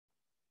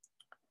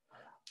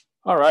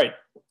All right.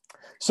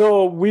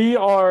 So we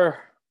are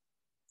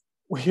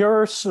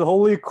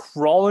slowly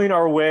crawling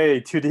our way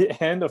to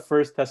the end of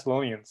First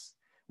Thessalonians.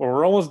 Well,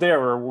 we're almost there.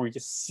 Where we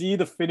just see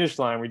the finish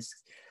line.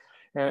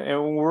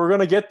 And we're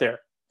gonna get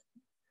there.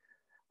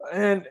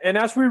 And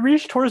as we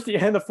reach towards the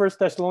end of First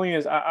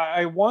Thessalonians,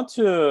 I want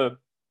to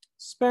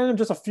spend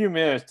just a few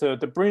minutes to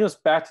bring us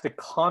back to the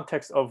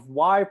context of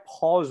why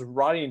Paul is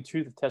writing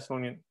to the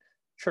Thessalonian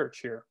church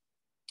here.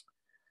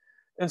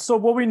 And so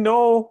what we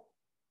know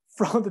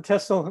from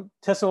the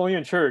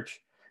Thessalonian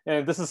church,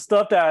 and this is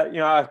stuff that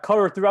I've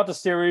covered throughout the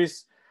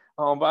series,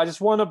 but I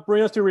just want to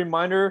bring us to a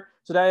reminder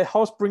so that it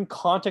helps bring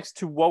context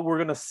to what we're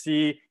going to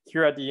see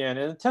here at the end.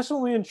 And the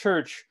Thessalonian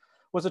church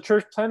was a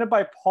church planted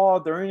by Paul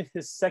during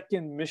his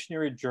second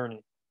missionary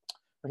journey.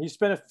 He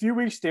spent a few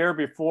weeks there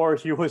before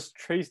he was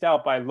chased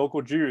out by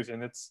local Jews,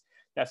 and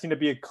that seemed to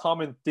be a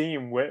common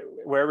theme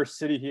wherever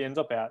city he ends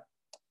up at.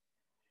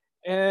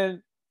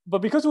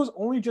 But because it was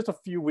only just a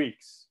few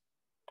weeks,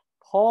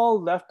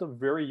 Paul left a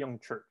very young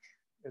church.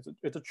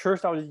 It's a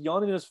church that was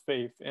young in his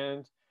faith,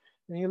 and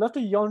he left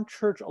a young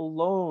church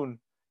alone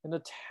in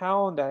a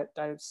town that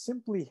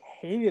simply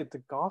hated the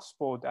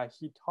gospel that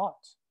he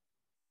taught.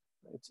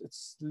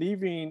 It's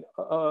leaving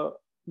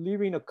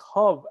a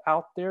cub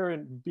out there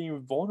and being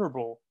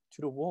vulnerable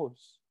to the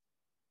wolves.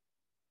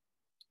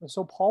 And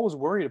so Paul was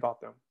worried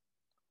about them.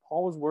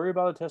 Paul was worried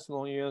about the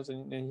Thessalonians,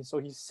 and so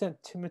he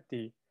sent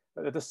Timothy,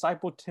 a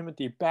disciple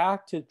Timothy,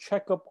 back to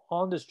check up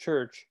on this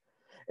church.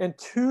 And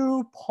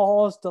to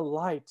Paul's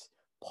delight,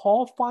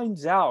 Paul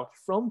finds out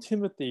from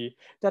Timothy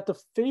that the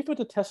faith of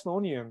the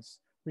Thessalonians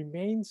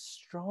remains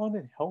strong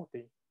and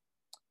healthy.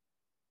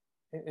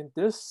 And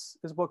this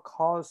is what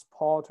caused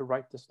Paul to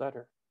write this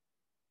letter.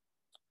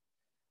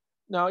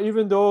 Now,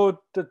 even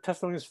though the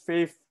Thessalonians'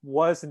 faith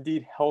was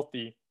indeed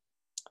healthy,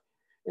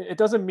 it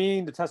doesn't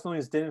mean the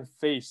Thessalonians didn't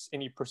face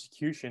any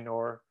persecution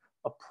or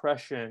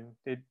oppression.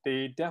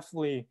 They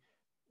definitely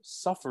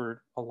suffered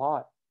a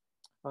lot.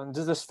 And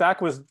this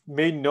fact was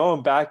made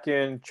known back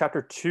in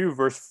chapter 2,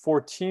 verse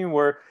 14,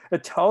 where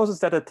it tells us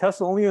that the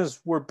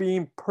Thessalonians were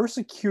being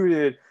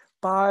persecuted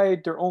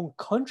by their own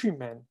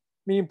countrymen,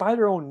 meaning by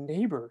their own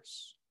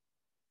neighbors.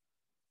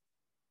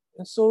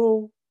 And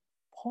so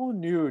Paul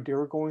knew they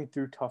were going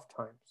through tough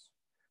times.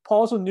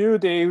 Paul also knew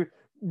they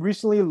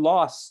recently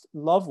lost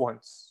loved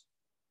ones.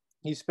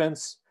 He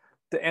spends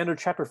the end of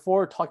chapter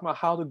 4 talking about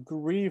how to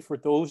grieve for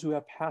those who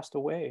have passed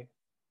away.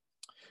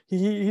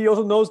 He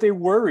also knows they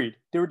worried.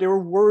 They were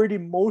worried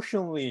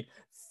emotionally,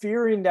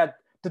 fearing that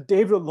the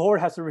day of the Lord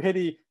has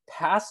already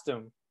passed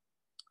them.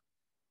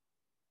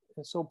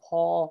 And so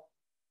Paul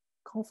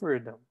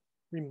comforted them,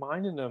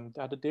 reminding them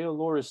that the day of the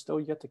Lord is still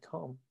yet to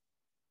come.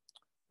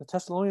 The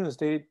Thessalonians,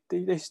 they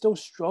still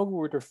struggle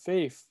with their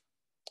faith.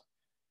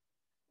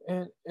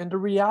 And the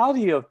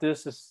reality of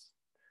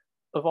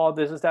all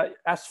this is that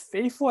as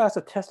faithful as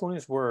the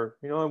Thessalonians were,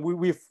 and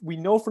we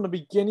know from the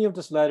beginning of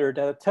this letter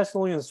that the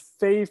Thessalonians'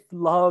 faith,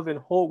 love, and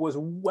hope was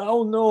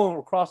well known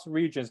across the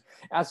regions.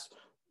 As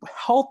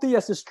healthy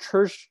as this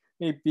church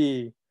may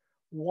be,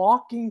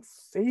 walking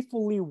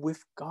faithfully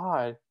with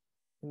God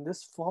in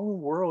this fallen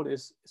world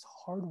is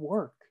hard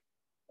work.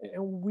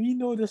 And we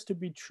know this to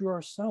be true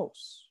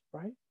ourselves,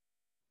 right?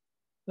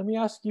 Let me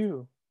ask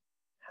you,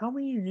 how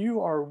many of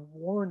you are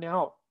worn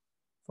out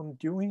from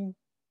doing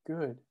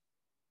good?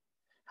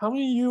 How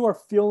many of you are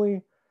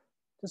feeling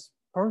just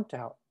burnt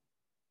out?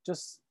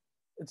 It's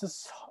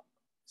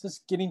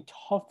just getting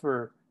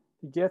tougher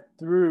to get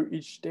through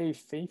each day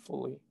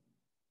faithfully.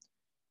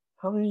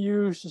 How many of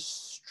you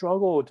just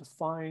struggle to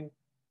find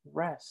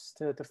rest,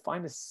 to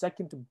find a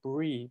second to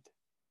breathe?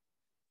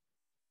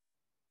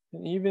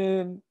 And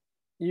even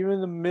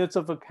in the midst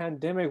of a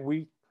pandemic,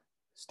 we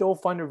still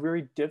find it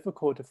very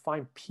difficult to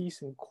find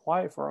peace and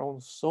quiet for our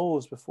own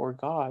souls before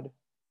God.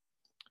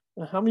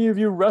 And how many of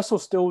you wrestle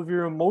still with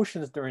your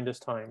emotions during this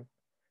time?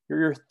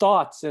 Your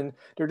thoughts, and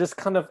they're just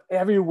kind of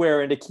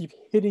everywhere, and they keep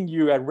hitting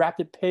you at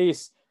rapid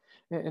pace,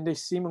 and they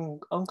seem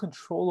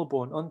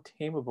uncontrollable and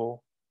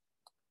untamable.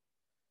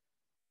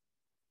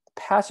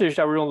 The passage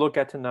that we're going to look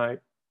at tonight,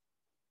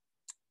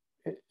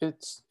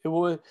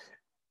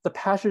 the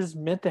passage is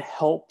meant to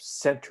help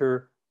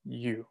center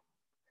you.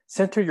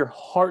 Center your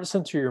heart,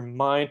 center your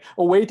mind,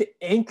 a way to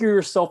anchor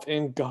yourself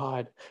in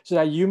God so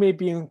that you may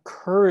be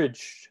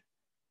encouraged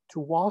to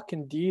walk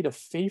indeed a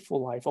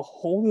faithful life, a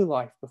holy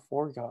life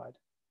before God.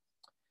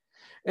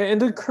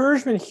 And the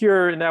encouragement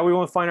here, and that we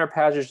want to find our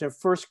passage in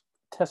 1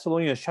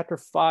 Thessalonians chapter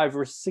 5,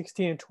 verse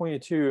 16 and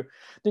 22,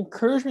 the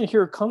encouragement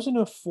here comes in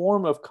the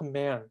form of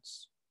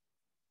commands,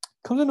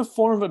 comes in the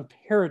form of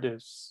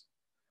imperatives,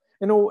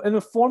 in the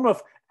form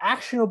of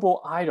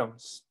actionable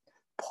items.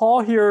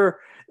 Paul here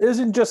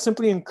isn't just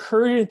simply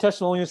encouraging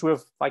Thessalonians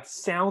with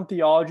sound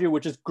theology,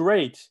 which is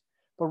great,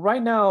 but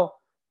right now,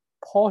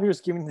 Paul here is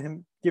giving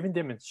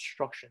them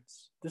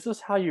instructions. This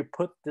is how you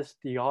put this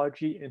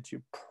theology into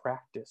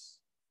practice.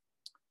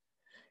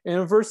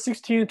 And in verse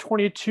 16 and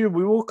 22,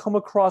 we will come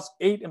across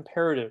 8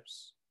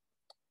 imperatives,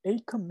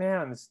 8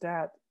 commands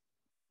that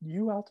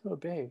you ought to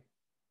obey.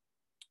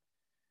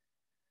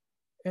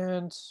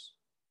 And,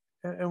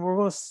 and we're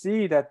going to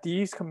see that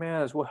these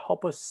commands will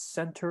help us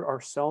center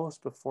ourselves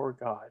before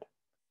God,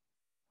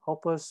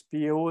 help us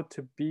be able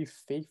to be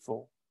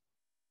faithful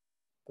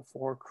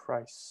before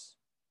Christ.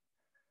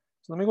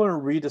 So let me go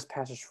and read this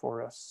passage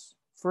for us.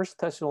 1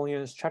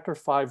 Thessalonians chapter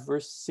 5,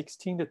 verse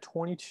 16 to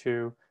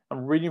 22.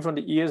 I'm reading from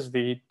the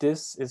ESV.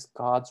 This is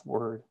God's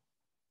word.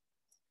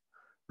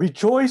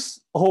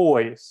 Rejoice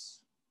always.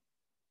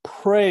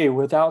 Pray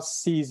without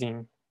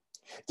ceasing.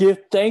 Give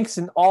thanks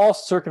in all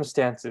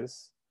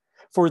circumstances,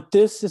 for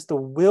this is the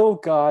will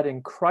of God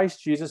in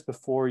Christ Jesus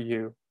before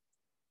you.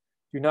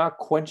 Do not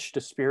quench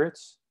the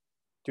spirits.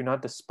 Do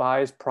not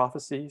despise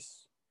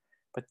prophecies,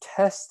 but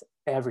test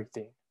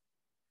everything.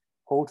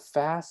 Hold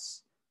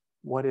fast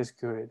what is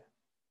good.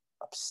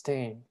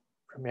 Abstain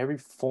from every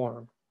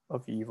form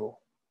of evil.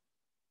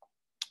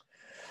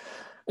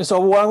 And so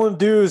what I'm going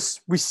to do is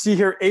we see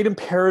here 8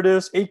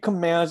 imperatives, 8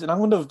 commands, and I'm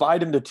going to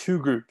divide them into 2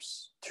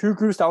 groups. 2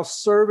 groups that will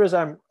serve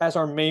as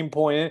our main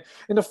point.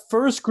 And the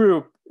first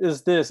group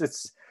is this.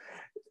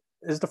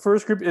 The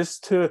first group is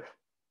to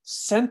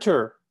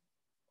center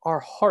our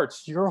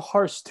hearts, your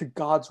hearts to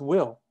God's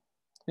will.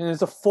 And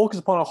it's a focus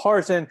upon our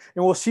hearts. And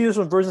we'll see this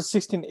from verses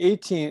 16 to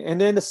 18. And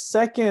then the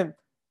second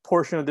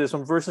portion of this,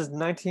 from verses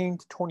 19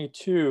 to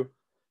 22,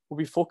 we'll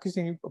be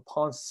focusing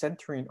upon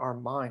centering our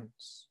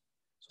minds.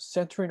 So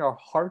centering our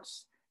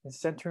hearts and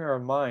centering our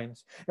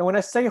minds. And when I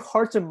say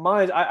hearts and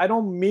minds, I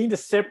don't mean to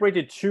separate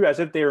the two as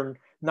if they're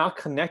not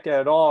connected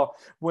at all.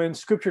 When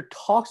scripture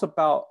talks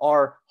about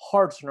our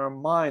hearts and our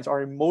minds,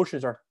 our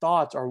emotions, our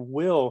thoughts, our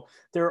will,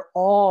 they're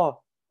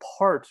all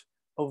part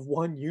of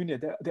one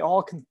unit. They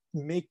all can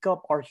make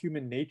up our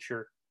human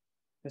nature.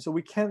 And so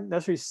we can't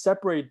necessarily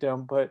separate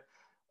them, but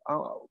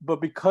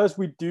because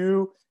we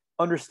do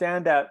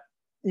understand that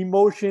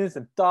emotions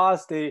and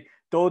thoughts,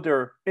 though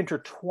they're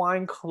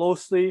intertwined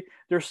closely,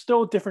 they're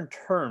still different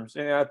terms.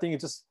 And I think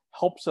it just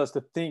helps us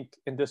to think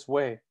in this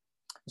way.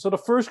 So the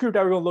first group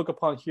that we're going to look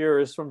upon here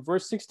is from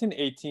verse 16 to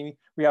 18.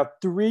 We have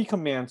 3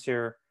 commands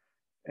here.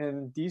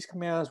 And these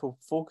commands will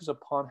focus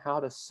upon how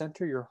to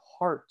center your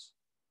heart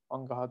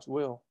on God's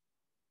will.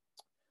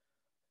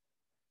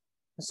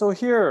 And so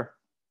here,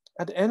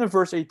 at the end of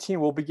verse 18,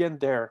 we'll begin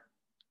there.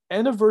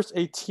 End of verse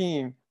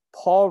 18,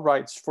 Paul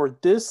writes, "For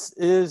this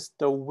is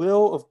the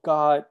will of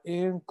God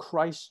in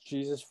Christ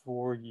Jesus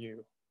for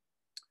you."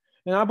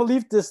 And I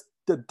believe this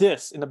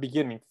in the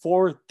beginning,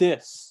 "for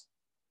this,"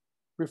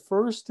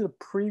 refers to the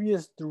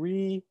previous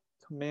 3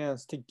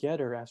 commands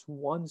together as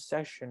one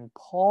section.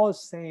 Paul is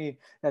saying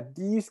that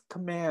these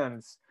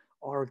commands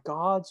are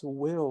God's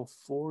will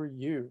for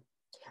you.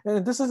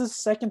 And this is the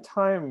second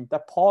time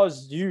that Paul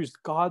has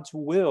used God's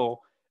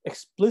will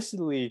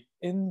explicitly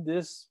in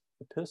this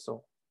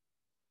epistle.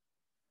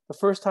 The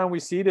first time we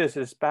see this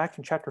is back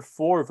in chapter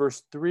 4,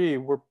 verse 3,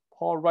 where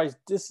Paul writes,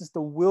 "This is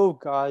the will of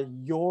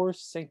God, your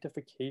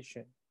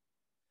sanctification."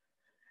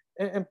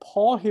 And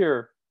Paul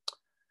here,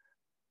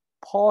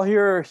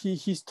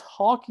 he's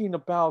talking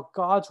about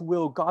God's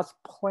will, God's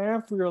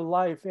plan for your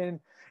life. And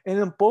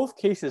in both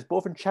cases,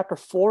 both in chapter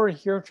 4 and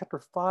here in chapter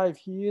 5,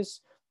 he is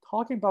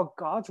talking about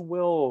God's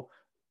will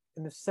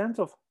in the sense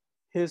of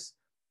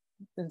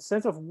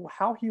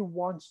how he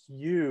wants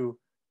you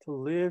to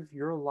live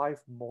your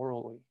life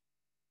morally.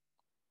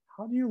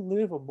 How do you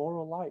live a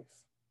moral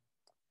life?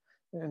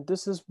 And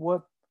this is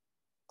what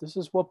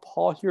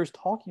Paul here is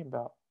talking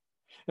about.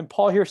 And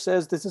Paul here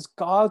says this is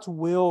God's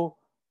will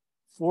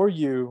for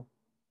you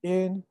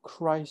in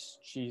Christ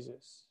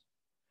Jesus.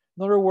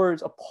 In other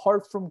words,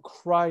 apart from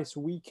Christ,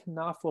 we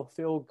cannot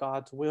fulfill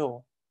God's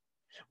will.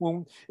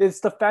 When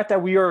it's the fact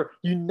that we are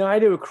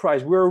united with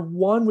Christ, we're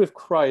one with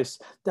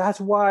Christ. That's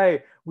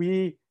why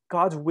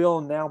God's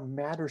will now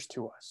matters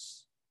to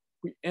us.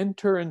 We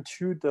enter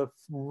into the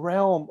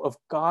realm of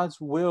God's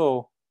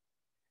will.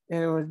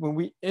 And when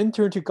we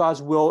enter into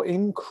God's will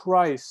in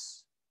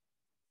Christ,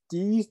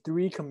 these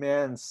 3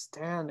 commands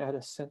stand at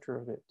the center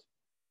of it.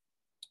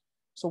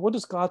 So what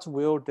does God's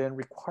will then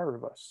require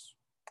of us?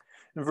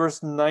 In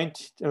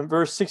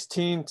verse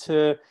 16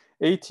 to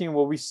 18,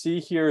 what we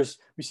see here is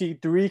we see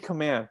 3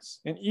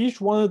 commands, and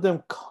each one of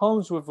them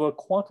comes with a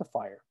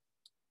quantifier,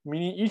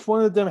 meaning each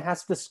one of them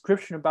has a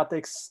description about the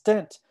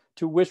extent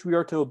to which we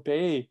are to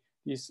obey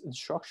these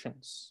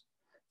instructions.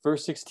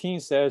 Verse 16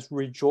 says,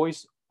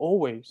 "Rejoice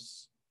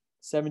always."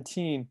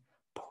 17,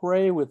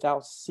 "Pray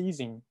without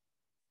ceasing."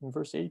 In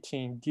verse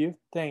 18, "Give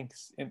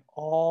thanks in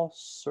all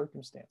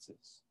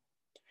circumstances."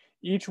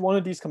 Each one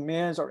of these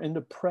commands are in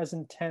the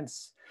present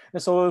tense.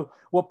 And so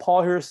what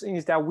Paul here is saying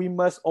is that we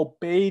must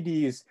obey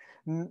these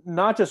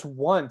not just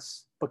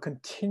once, but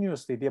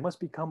continuously. They must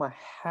become a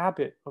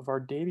habit of our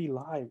daily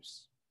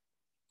lives.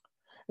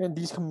 And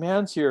these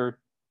commands here,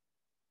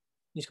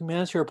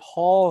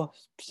 Paul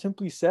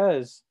simply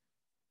says,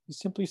 he's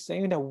simply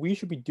saying that we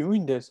should be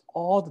doing this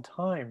all the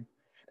time.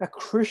 That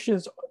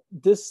Christians,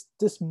 this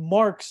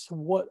marks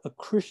what a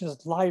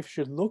Christian's life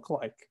should look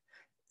like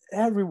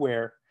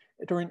everywhere.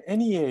 During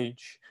any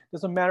age,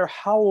 doesn't matter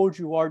how old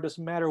you are,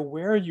 doesn't matter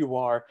where you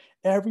are,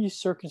 every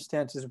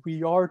circumstances,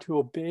 we are to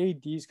obey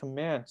these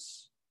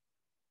commands.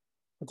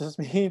 What this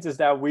means is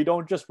that we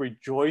don't just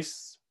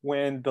rejoice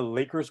when the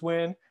Lakers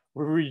win,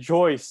 we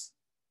rejoice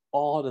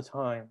all the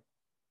time.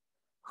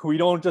 We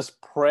don't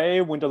just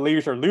pray when the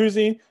Lakers are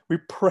losing, we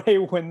pray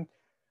when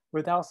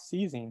without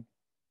ceasing.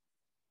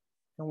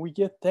 And we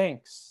give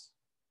thanks.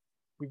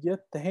 We give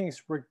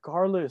thanks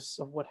regardless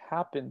of what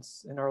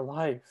happens in our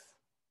life,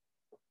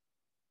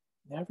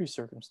 in every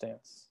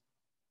circumstance.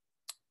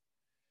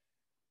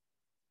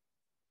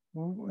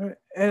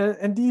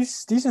 And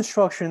these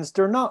instructions,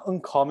 they're not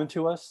uncommon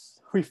to us.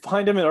 We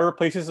find them in other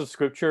places of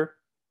Scripture,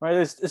 right?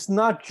 It's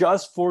not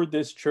just for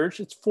this church,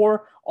 it's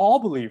for all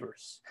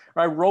believers,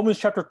 right? Romans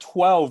chapter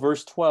 12,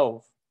 verse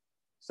 12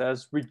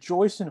 says,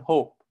 rejoice in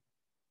hope,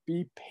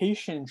 be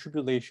patient in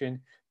tribulation,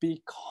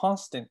 be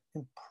constant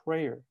in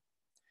prayer.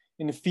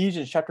 In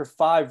Ephesians chapter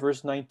 5,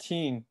 verse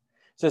 19, it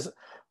says,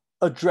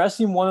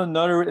 addressing one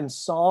another in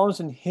psalms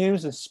and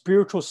hymns and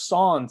spiritual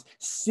songs,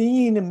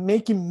 singing and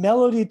making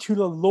melody to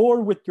the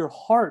Lord with your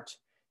heart,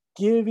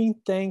 giving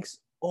thanks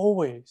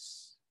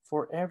always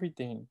for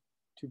everything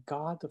to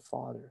God the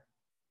Father.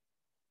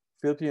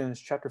 Philippians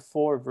chapter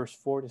 4, verse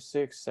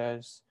 4-6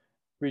 says,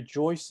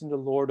 rejoice in the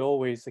Lord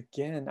always.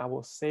 Again, I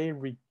will say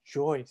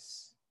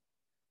rejoice.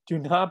 Do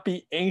not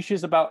be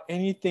anxious about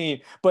anything,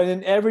 but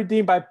in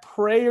everything by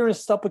prayer and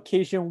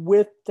supplication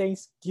with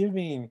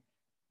thanksgiving,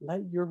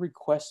 let your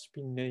requests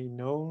be made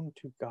known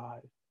to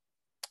God.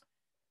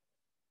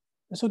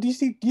 And so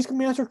these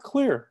commands are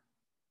clear.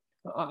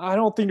 I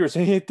don't think there's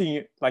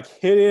anything like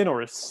hidden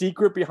or a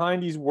secret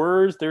behind these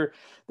words. They're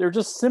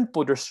just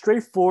simple. They're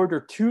straightforward. They're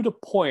to the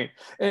point.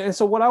 And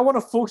so what I want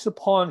to focus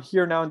upon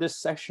here now in this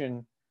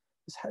section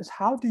is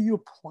how do you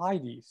apply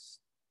these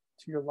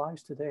to your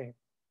lives today?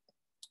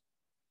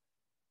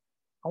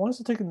 I want us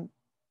to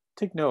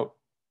take note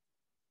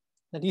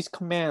that these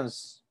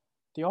commands,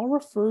 they all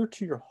refer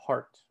to your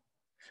heart.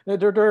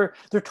 They're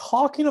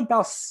talking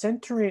about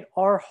centering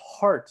our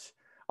heart,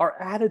 our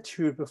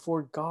attitude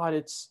before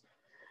God.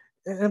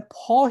 And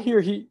Paul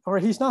here,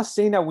 he's not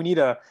saying that we need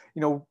to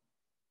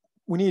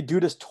do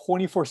this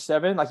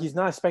 24/7. Like, he's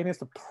not expecting us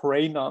to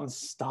pray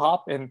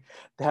nonstop and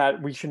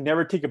that we should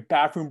never take a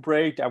bathroom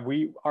break, that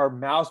our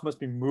mouths must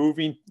be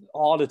moving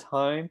all the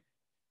time.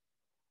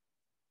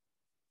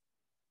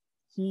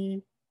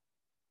 He's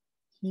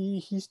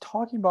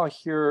talking about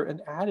here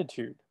an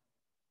attitude,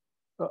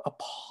 a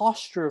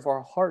posture of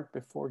our heart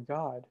before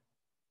God.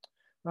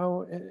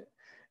 Now,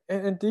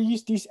 and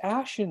these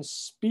actions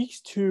speaks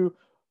to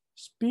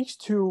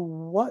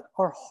what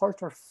our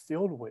hearts are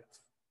filled with.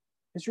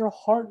 Is your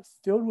heart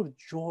filled with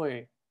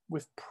joy,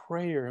 with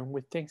prayer, and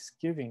with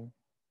thanksgiving?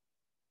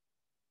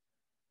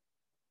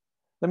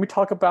 Let me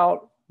talk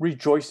about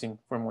rejoicing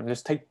for a moment.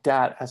 Let's take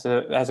that as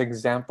an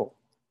example.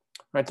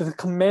 Right, the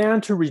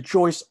command to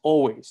rejoice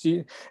always.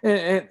 If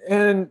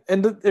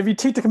you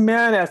take the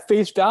command at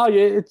face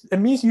value, it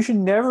means you should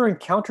never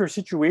encounter a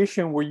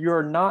situation where you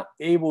are not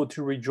able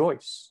to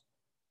rejoice.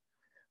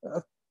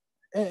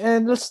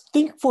 And let's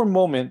think for a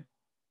moment,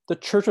 the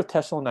Church of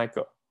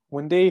Thessalonica,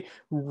 when they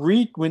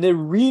read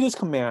this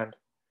command,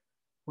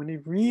 when they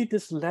read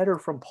this letter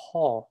from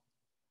Paul,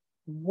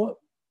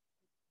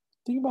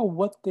 think about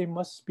what they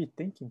must be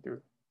thinking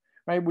through.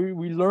 Right,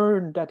 we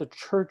learned that the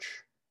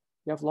church,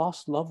 they have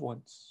lost loved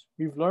ones.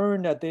 We've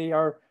learned that they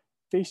are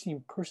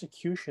facing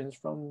persecutions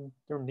from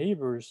their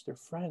neighbors, their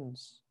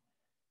friends,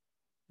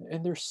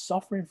 and they're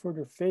suffering for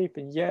their faith.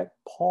 And yet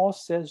Paul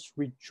says,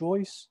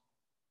 rejoice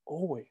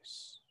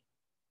always.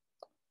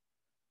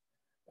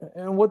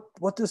 And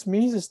what this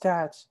means is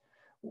that,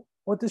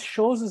 what this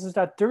shows us is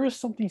that there is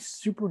something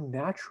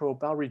supernatural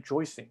about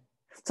rejoicing,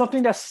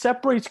 something that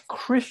separates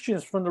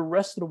Christians from the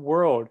rest of the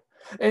world.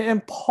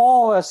 And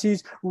Paul, as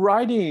he's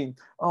writing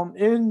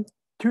to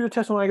the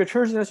Thessalonica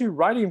church, and as he's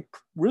writing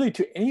really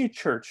to any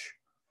church,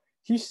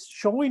 he's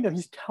showing them,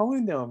 he's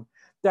telling them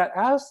that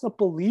as a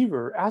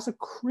believer, as a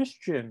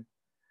Christian,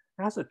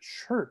 as a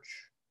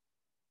church,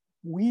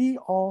 we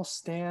all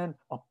stand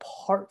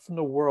apart from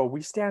the world.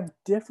 We stand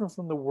different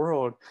from the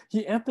world.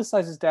 He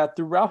emphasizes that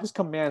throughout his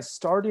commands,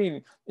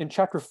 starting in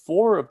chapter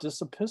 4 of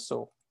this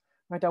epistle,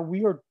 right, that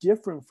we are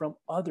different from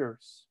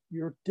others. We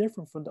are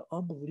different from the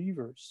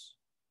unbelievers.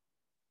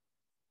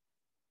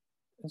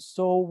 And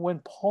so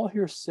when Paul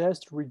here says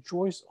to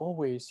rejoice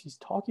always, he's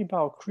talking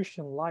about a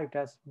Christian life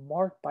that's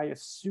marked by a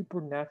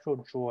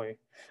supernatural joy,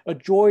 a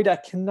joy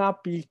that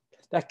cannot be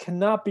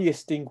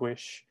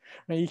extinguished.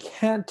 Now, you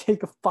can't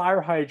take a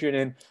fire hydrant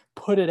and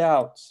put it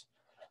out.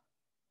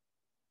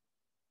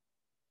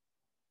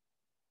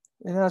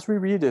 And as we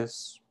read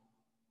this,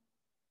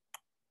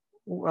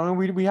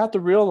 we have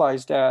to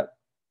realize that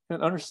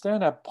and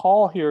understand that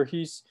Paul here,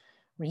 he's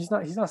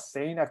not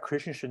saying that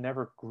Christians should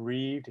never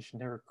grieve, they should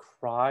never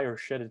cry or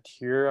shed a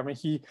tear. I mean,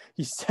 he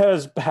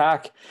says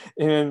back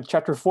in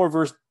chapter 4,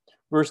 verse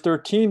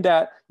 13,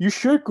 that you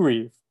should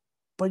grieve,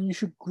 but you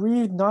should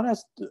grieve not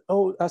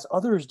as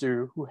others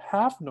do who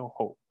have no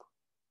hope.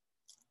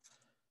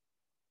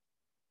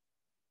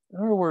 In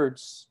other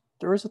words,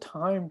 there is a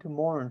time to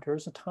mourn,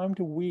 there's a time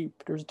to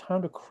weep, there's a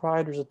time to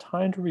cry, there's a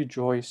time to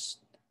rejoice,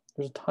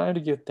 there's a time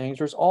to give thanks,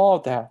 there's all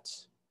of that.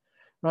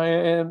 Right?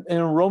 And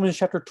in Romans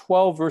chapter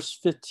 12, verse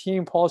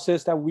 15, Paul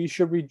says that we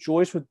should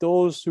rejoice with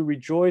those who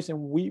rejoice and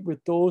weep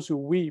with those who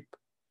weep.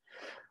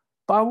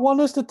 But I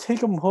want us to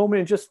take a moment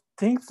and just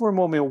think for a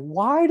moment,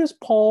 why does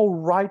Paul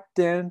write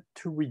them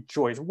to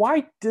rejoice?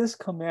 Why this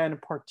command in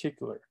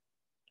particular?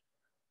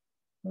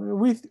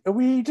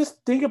 We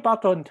just think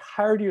about the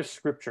entirety of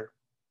Scripture.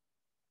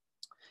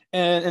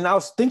 And I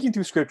was thinking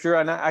through Scripture,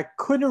 and I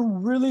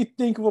couldn't really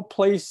think of a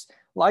place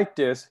like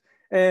this.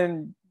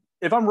 And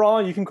if I'm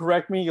wrong, you can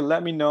correct me, you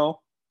let me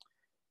know.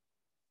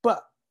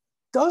 But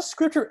does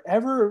Scripture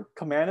ever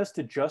command us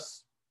to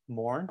just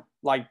mourn?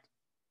 Like,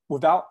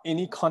 without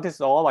any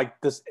context at all? Like,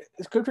 does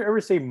Scripture ever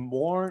say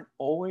mourn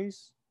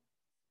always?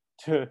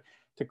 To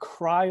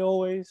cry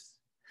always?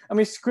 I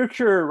mean,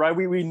 Scripture, right?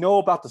 We know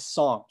about the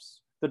Psalms.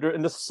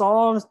 In the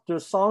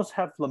Psalms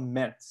have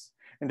laments,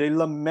 and they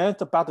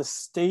lament about the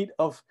state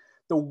of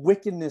the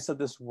wickedness of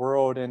this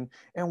world. And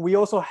we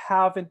also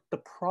have the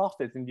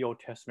prophets in the Old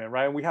Testament,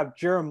 right? We have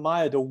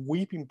Jeremiah, the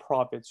weeping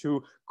prophets,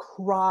 who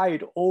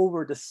cried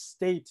over the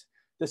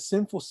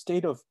sinful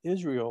state of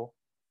Israel.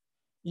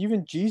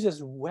 Even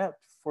Jesus wept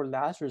for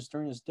Lazarus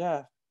during his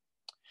death.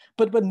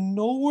 But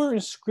nowhere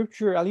in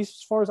Scripture, at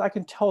least as far as I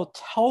can tell,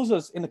 tells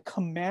us in a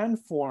command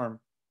form,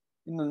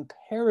 in an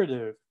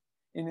imperative,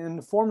 in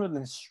the form of an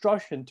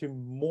instruction to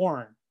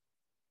mourn,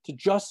 to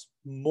just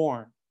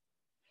mourn.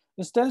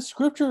 Instead,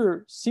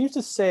 Scripture seems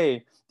to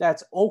say that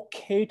it's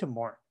okay to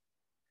mourn,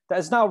 that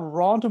it's not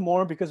wrong to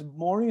mourn because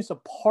mourning is a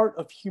part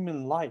of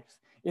human life.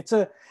 It's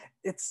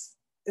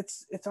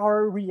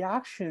our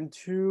reaction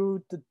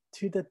to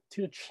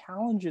the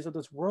challenges of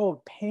this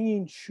world.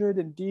 Pain should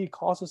indeed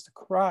cause us to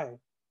cry.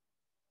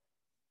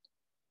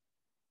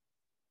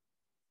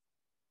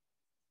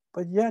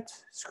 But yet,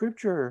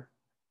 Scripture,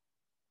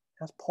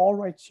 as Paul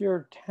writes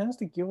here, tends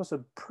to give us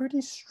a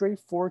pretty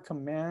straightforward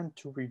command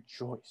to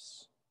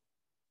rejoice.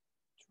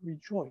 To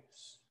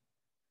rejoice.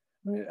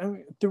 I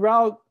mean,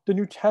 throughout the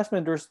New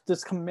Testament, there's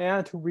this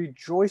command to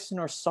rejoice in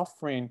our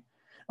suffering.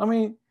 I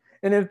mean,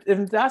 and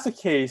if that's the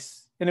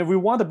case, and if we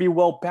want to be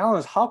well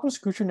balanced, how come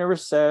Scripture never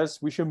says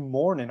we should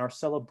mourn in our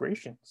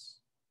celebrations?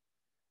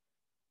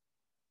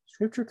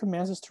 Scripture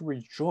commands us to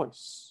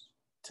rejoice,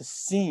 to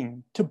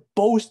sing, to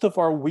boast of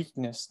our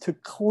weakness, to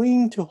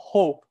cling to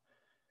hope.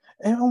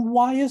 And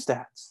why is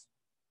that?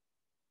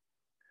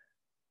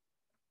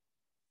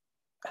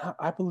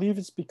 I believe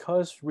it's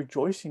because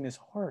rejoicing is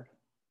hard.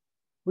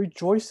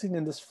 Rejoicing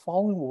in this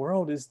fallen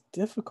world is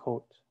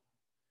difficult.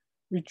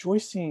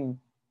 Rejoicing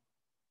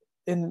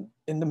in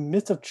the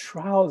midst of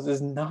trials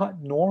is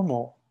not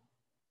normal.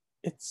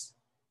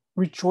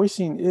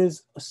 Rejoicing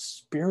is a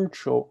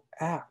spiritual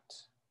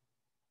act.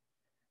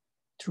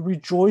 To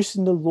rejoice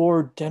in the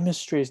Lord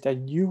demonstrates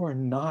that you are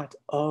not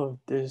of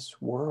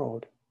this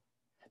world.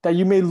 That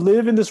you may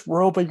live in this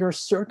world, but you're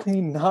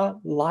certainly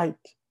not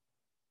like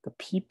the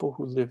people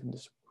who live in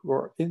this, who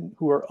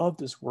are of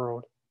this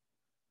world.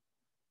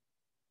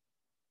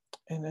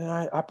 And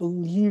I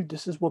believe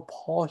this is what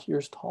Paul here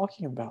is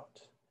talking about.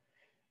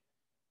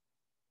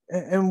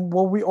 And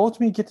what we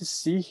ultimately get to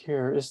see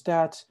here is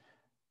that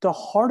the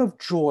heart of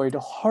joy, the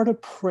heart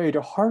of prayer,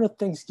 the heart of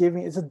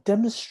thanksgiving is a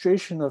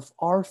demonstration of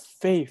our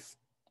faith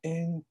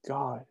in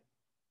God.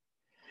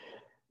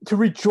 To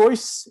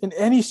rejoice in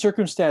any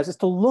circumstance is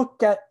to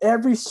look at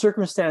every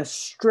circumstance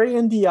straight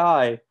in the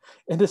eye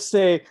and to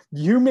say,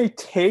 you may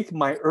take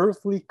my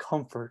earthly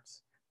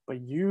comforts, but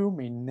you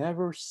may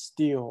never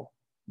steal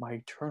my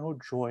eternal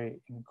joy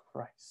in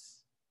Christ.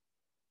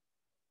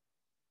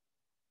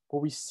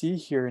 What we see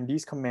here in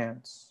these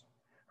commands,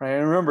 right?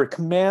 And remember,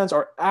 commands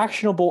are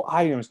actionable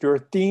items. There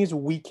are things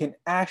we can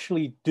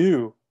actually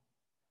do.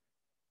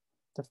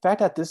 The fact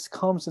that this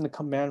comes in the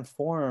command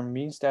form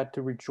means that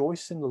to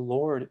rejoice in the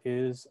Lord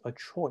is a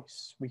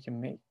choice we can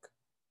make.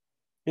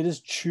 It is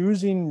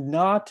choosing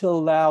not to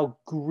allow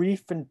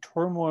grief and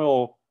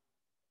turmoil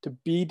to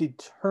be the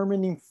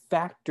determining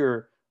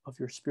factor of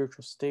your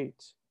spiritual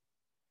state.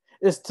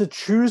 It's to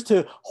choose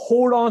to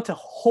hold on to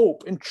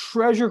hope and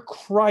treasure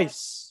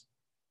Christ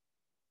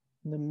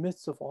in the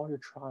midst of all your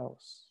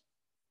trials.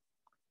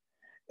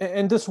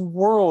 And this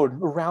world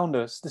around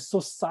us, this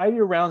society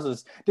around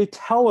us, they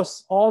tell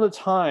us all the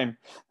time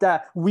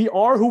that we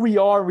are who we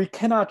are, we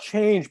cannot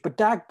change, but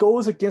that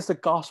goes against the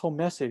gospel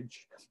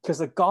message, because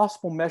the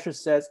gospel message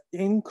says,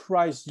 in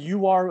Christ,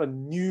 you are a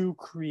new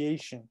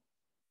creation.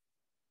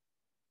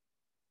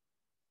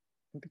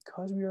 And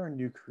because we are a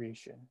new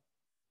creation,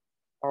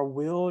 our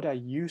will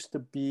that used to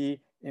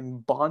be in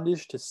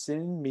bondage to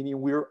sin, meaning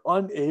we are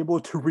unable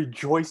to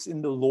rejoice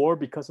in the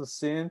Lord because of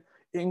sin,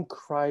 in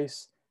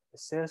Christ, it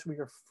says we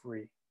are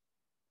free.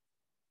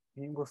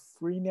 Meaning we're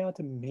free now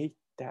to make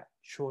that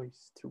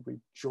choice to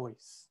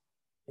rejoice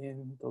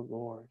in the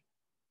Lord.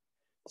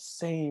 The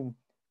same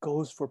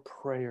goes for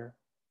prayer.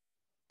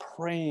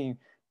 Praying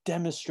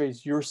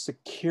demonstrates your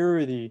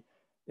security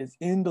is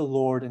in the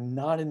Lord and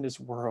not in this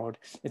world.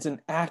 It's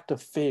an act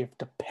of faith,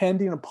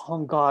 depending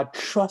upon God,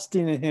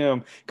 trusting in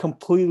Him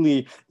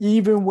completely,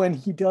 even when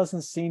He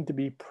doesn't seem to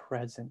be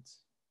present.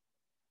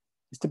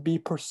 It's to be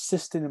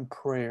persistent in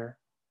prayer.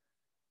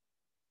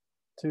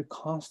 to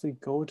constantly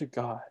go to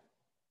God,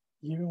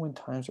 even when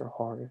times are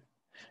hard.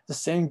 The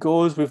same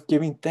goes with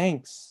giving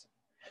thanks.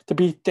 To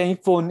be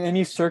thankful in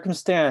any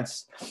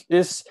circumstance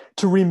is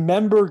to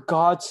remember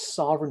God's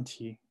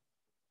sovereignty,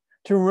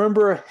 to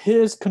remember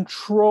His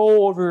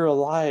control over your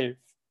life.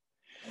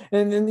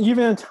 And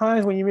even in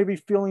times when you may be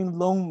feeling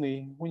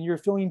lonely, when you're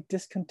feeling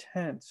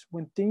discontent,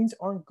 when things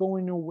aren't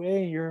going your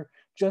way, you're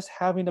just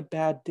having a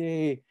bad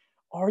day,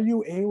 are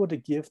you able to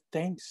give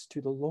thanks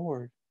to the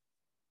Lord?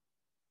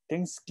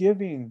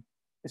 Thanksgiving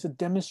is a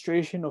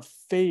demonstration of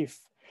faith,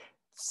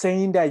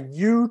 saying that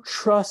you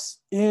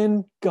trust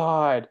in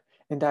God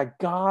and that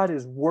God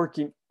is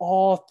working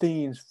all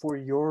things for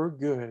your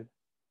good.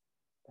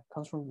 That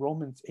comes from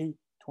Romans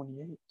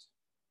 8:28.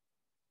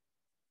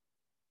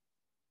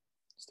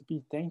 It's to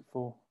be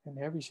thankful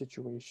in every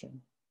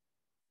situation.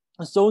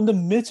 And so in the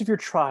midst of your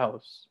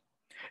trials,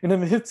 in the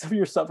midst of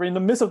your suffering, in the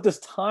midst of this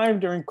time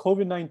during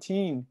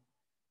COVID-19,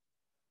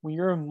 when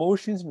your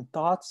emotions and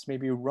thoughts may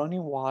be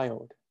running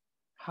wild,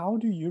 how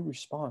do you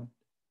respond?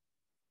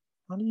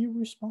 How do you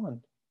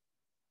respond?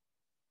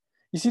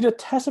 You see, the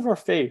test of our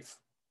faith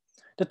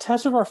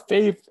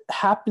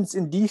happens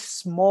in these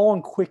small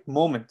and quick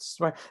moments,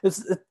 right?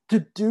 To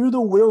do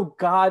the will of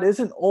God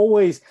isn't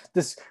always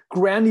this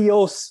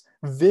grandiose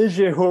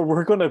vision where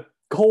we're going to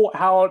go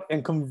out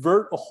and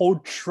convert a whole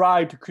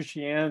tribe to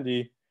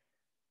Christianity.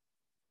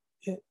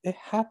 It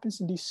happens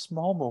in these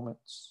small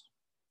moments.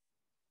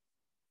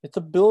 It's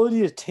the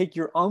ability to take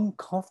your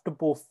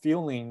uncomfortable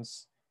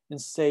feelings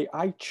and say,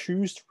 I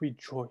choose to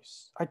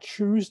rejoice. I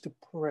choose to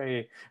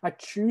pray. I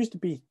choose to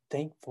be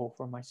thankful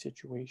for my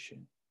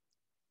situation.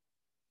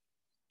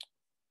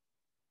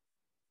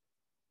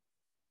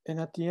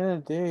 And at the end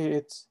of the day,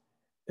 it's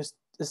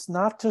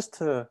not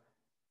to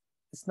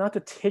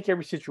take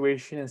every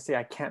situation and say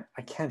I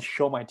can't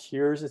show my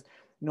tears.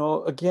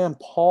 Again,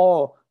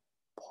 Paul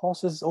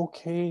says it's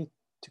okay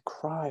to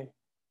cry.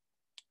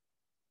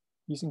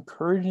 He's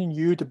encouraging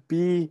you to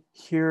be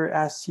here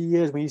as he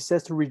is. When he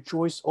says to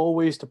rejoice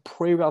always, to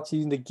pray without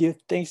ceasing, to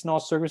give thanks in all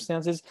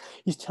circumstances,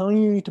 he's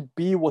telling you to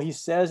be what he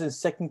says in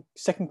 2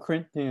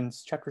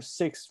 Corinthians chapter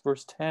 6,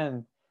 verse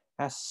 10,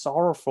 as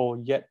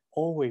sorrowful yet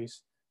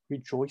always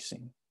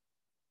rejoicing.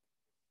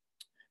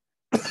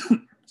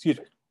 Excuse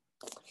me.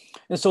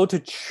 And so to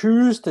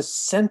choose the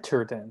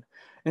center then,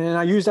 and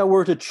I use that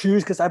word to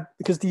choose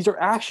because these are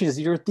actions,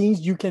 these are things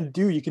you can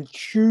do. You can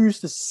choose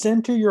to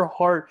center your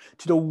heart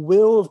to the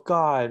will of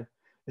God,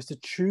 is to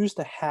choose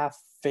to have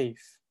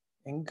faith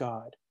in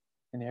God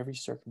in every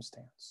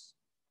circumstance.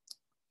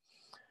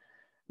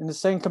 In the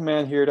second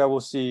command here that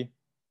we'll see,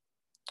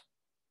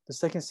 the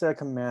second set of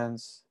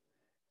commands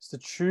is to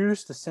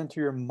choose to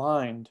center your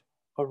mind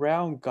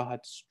around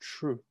God's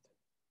truth.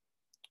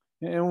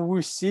 And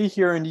we see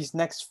here in these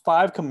next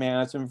 5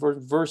 commands in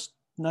verse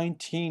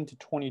 19 to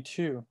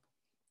 22.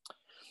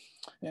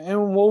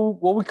 And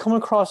what we come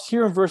across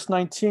here in verse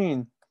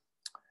 19,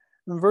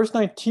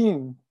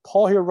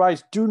 Paul here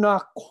writes, do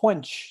not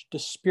quench the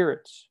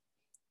spirit.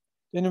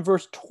 Then in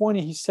verse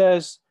 20, he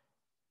says,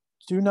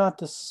 do not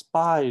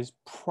despise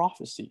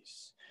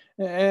prophecies.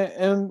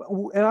 And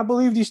I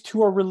believe these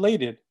two are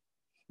related,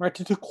 right?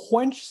 To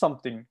quench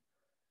something.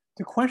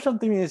 To quench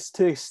something is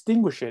to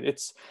extinguish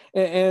it.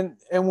 And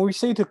when we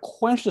say to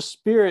quench the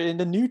spirit in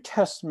the New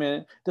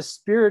Testament, the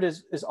spirit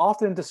is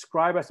often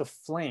described as a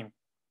flame,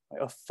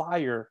 a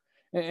fire.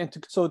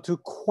 So to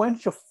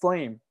quench a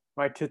flame,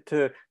 right?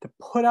 To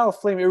put out a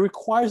flame, it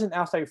requires an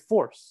outside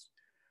force,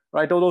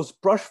 right? Though those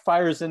brush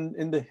fires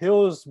in the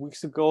hills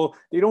weeks ago,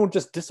 they don't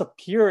just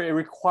disappear. It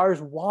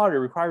requires water,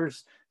 it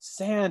requires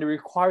sand, it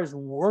requires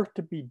work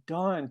to be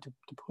done to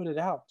put it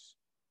out.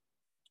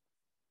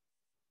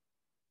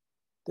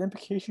 The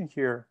implication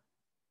here,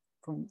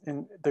 do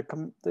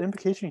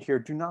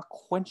not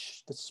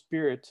quench the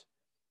spirit,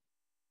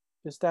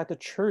 is that the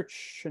church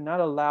should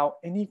not allow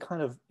any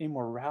kind of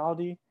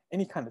immorality,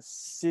 any kind of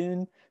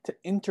sin to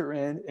enter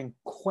in and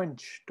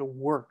quench the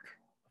work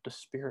of the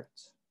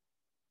Spirit.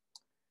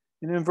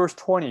 And in verse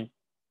 20,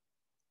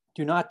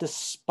 do not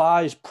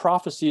despise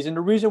prophecies. And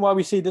the reason why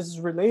we say this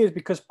is related is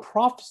because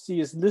prophecy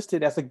is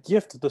listed as a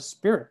gift of the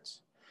Spirit.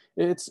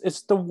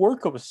 It's the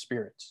work of the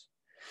Spirit.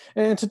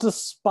 And to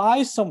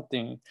despise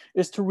something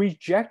is to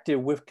reject it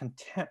with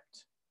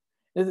contempt.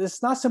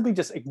 It's not simply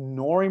just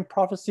ignoring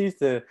prophecies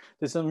to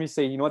simply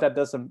say, that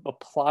doesn't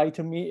apply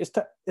to me. It's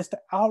to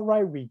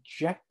outright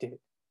reject it.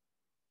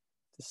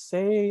 To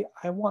say,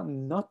 I want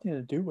nothing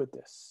to do with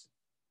this.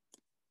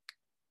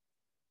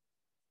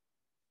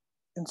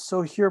 And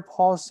so here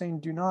Paul is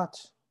saying, do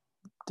not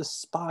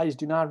despise,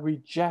 do not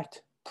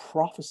reject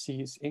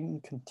prophecies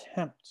in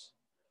contempt.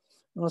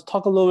 And let's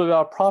talk a little bit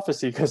about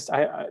prophecy, because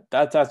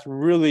that's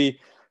really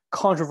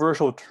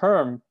controversial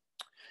term.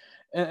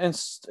 And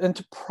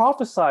to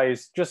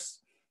prophesize, just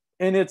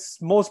in its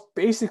most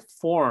basic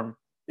form,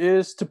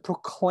 is to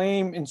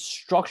proclaim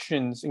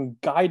instructions and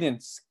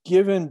guidance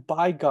given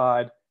by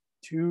God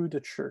to the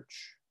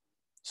church.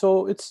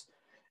 So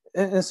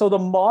so the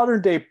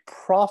modern day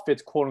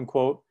prophets, quote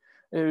unquote,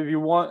 if you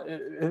want,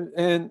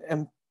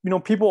 and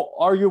People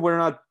argue whether or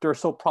not there are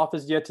still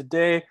prophets yet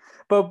today,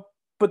 but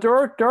there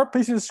are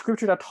places in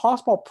Scripture that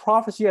talks about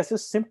prophecy as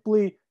just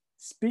simply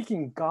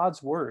speaking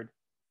God's word.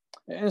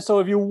 And so,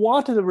 if you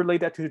wanted to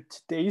relate that to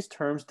today's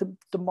terms,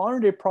 the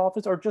modern day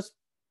prophets are just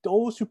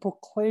those who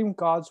proclaim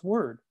God's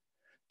word,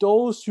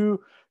 those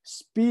who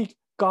speak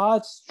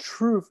God's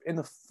truth in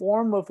the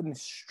form of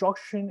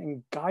instruction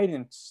and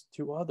guidance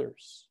to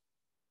others.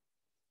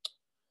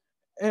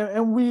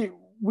 And we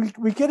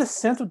get a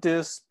sense of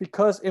this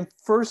because in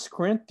 1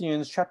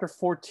 Corinthians chapter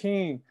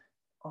 14,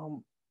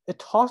 it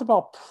talks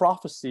about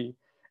prophecy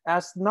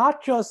as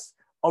not just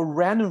a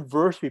random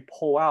verse we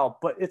pull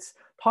out, but it's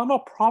talking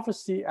about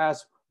prophecy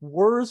as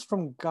words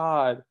from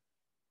God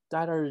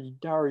that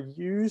are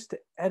used to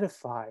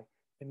edify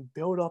and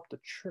build up the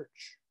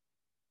church.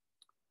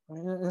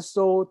 And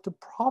so to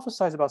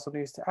prophesy about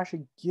something is to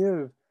actually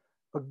give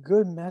a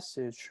good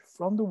message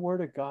from the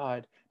word of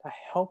God that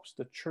helps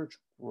the church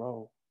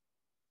grow.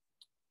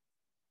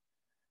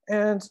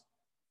 And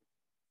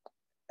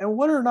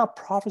whether or not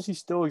prophecy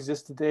still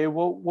exists today,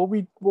 what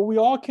we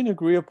all can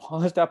agree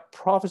upon is that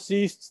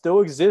prophecy still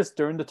exists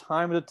during the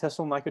time of the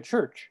Thessalonica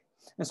church.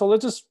 And so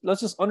let's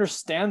just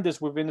understand this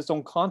within its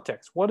own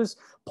context. What is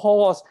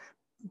Paul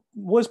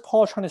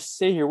trying to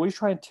say here? What is he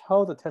trying to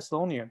tell the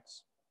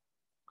Thessalonians?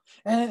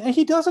 And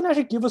he doesn't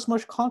actually give us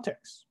much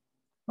context.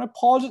 Right?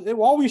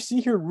 All we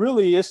see here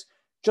really is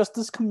just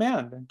this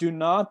command: do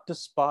not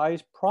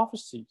despise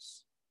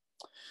prophecies.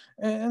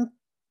 And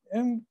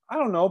I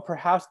don't know,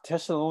 perhaps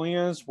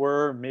Thessalonians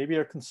were maybe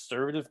a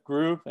conservative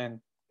group and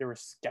they were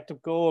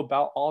skeptical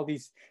about all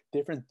these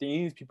different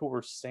things people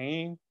were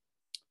saying.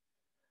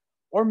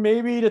 Or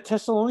maybe the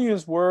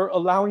Thessalonians were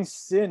allowing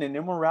sin and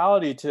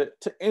immorality to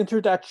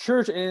enter that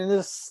church and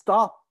just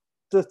stop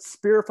the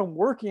Spirit from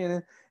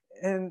working.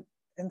 And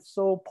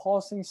so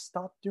Paul's saying,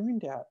 stop doing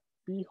that.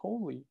 Be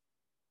holy.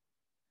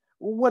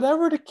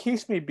 Whatever the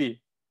case may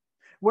be,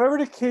 whatever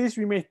the case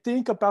we may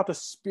think about the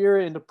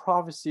Spirit and the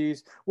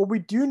prophecies, what we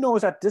do know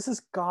is that this is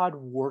God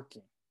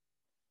working.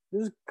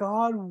 This is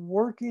God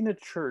working in the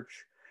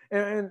church.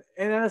 And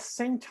at the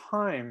same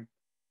time,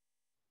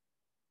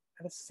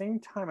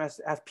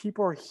 as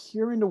people are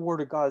hearing the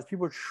word of God, as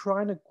people are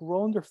trying to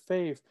grow in their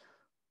faith,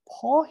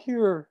 Paul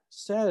here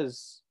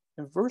says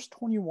in verse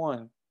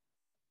 21,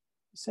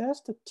 he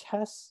says to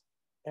test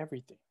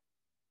everything.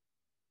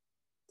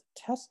 To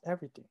test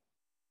everything.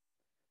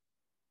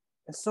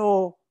 And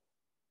so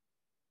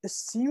it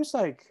seems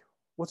like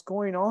what's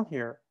going on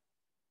here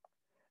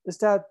is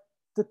that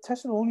the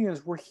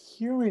Thessalonians were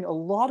hearing a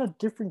lot of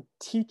different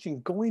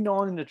teaching going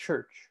on in the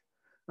church.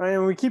 Right?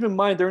 And we keep in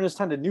mind during this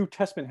time the New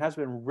Testament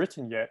hasn't been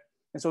written yet.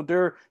 And so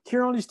they're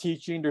hearing all these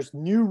teaching. There's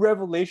new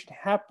revelation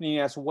happening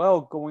as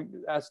well,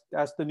 going as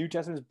the New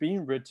Testament is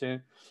being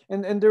written.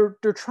 And they're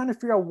trying to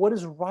figure out what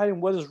is right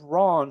and what is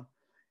wrong.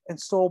 And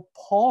so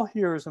Paul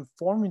here is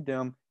informing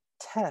them,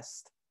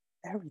 test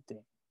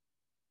everything.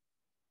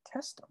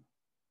 Test them.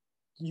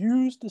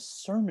 Use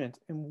discernment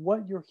in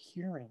what you're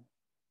hearing.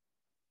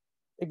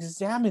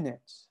 Examine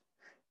it.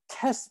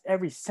 Test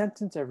every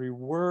sentence, every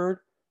word,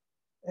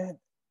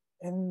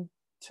 and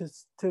to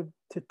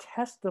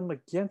test them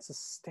against the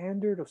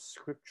standard of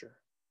Scripture.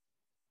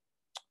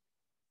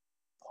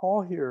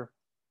 Paul here,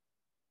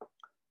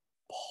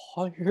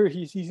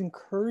 he's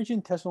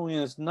encouraging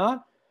Thessalonians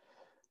not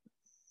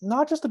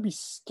just to be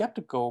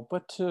skeptical,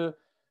 but to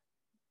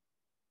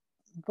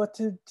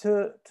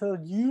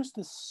use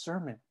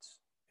discernment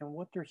in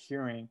what they're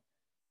hearing.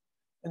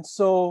 And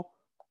so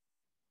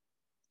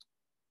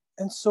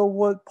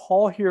what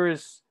Paul here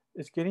is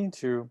getting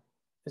to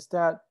is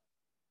that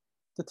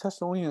the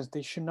Thessalonians,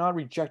 they should not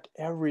reject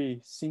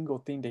every single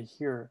thing they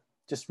hear,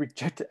 just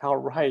reject it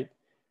outright.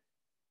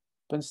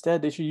 But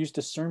instead, they should use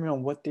discernment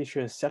on what they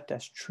should accept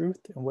as truth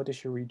and what they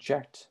should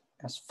reject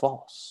as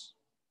false.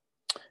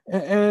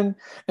 And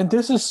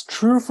this is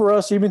true for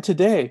us even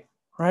today,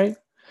 right?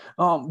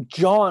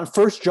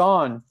 First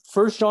John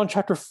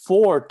chapter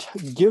 4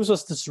 gives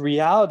us this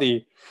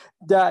reality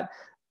that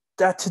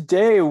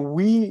today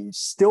we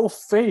still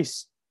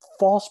face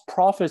false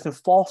prophets and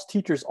false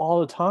teachers all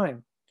the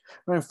time.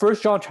 In 1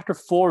 John chapter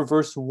 4,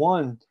 verse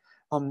 1,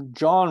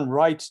 John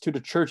writes to the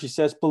church, he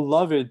says,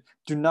 "Beloved,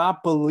 do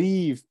not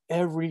believe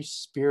every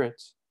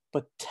spirit,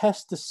 but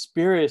test the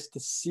spirits to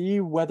see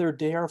whether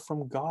they are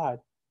from God.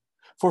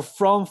 For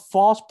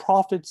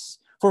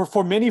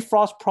many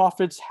false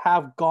prophets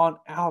have gone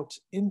out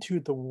into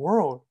the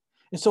world."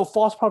 And so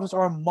false prophets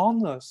are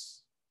among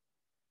us.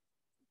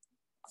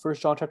 1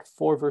 John chapter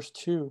 4, verse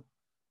 2,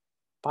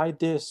 "By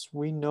this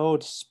we know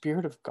the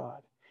Spirit of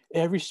God.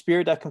 Every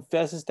spirit that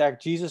confesses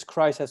that Jesus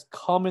Christ has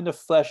come in the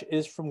flesh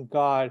is from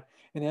God,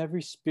 and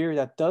every spirit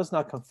that does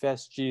not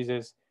confess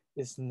Jesus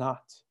is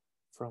not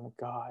from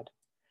God."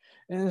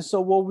 And so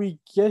what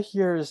we get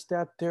here is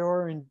that there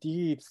are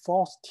indeed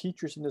false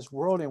teachers in this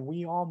world, and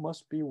we all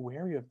must be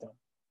wary of them.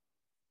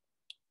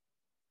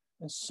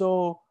 And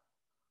so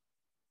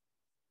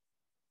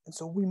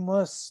we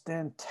must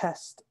then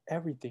test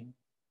everything.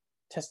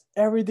 Test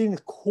everything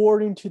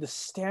according to the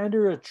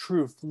standard of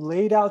truth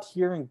laid out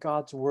here in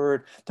God's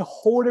word, to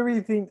hold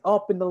everything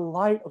up in the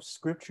light of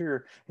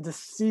Scripture and to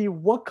see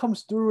what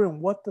comes through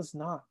and what does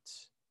not.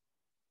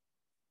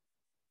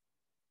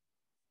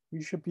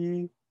 We should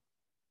be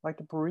like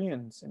the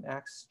Bereans in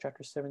Acts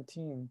chapter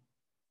 17,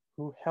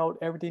 who held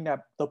everything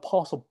that the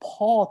Apostle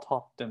Paul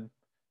taught them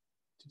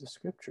to the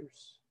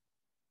Scriptures.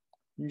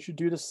 You should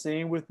do the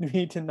same with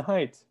me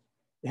tonight.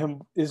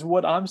 And is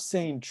what I'm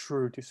saying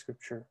true to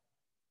Scripture?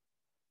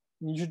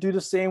 You should do the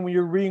same when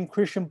you're reading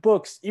Christian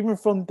books, even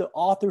from the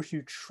authors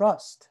you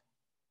trust.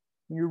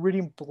 When you're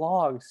reading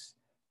blogs,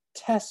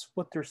 test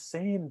what they're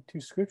saying to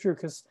Scripture,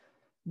 because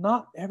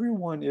not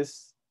everyone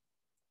is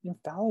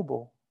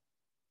infallible.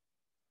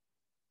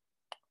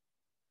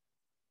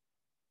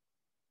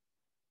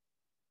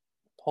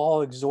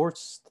 Paul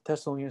exhorts the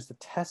Thessalonians to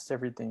test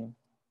everything.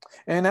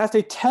 And as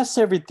they test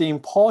everything,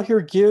 Paul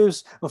here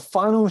gives the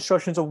final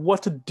instructions of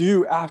what to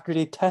do after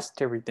they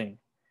test everything.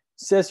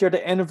 It says here at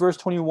the end of verse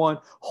 21,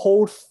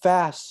 hold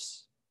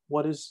fast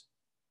what is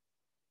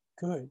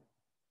good.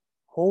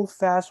 Hold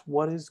fast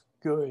what is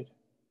good.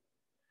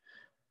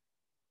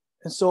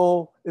 And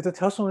so if the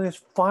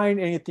Thessalonians find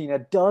anything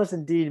that does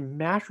indeed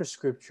match with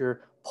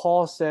Scripture,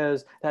 Paul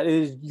says that it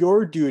is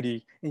your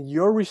duty and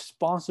your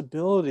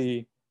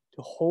responsibility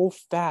to hold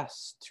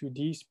fast to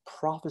these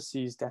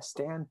prophecies that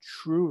stand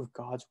true of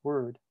God's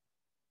word.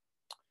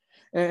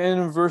 And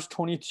in verse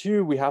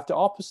 22, we have the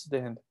opposite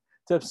end,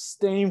 to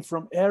abstain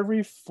from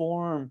every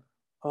form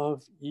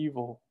of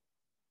evil.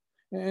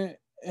 And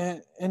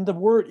the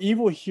word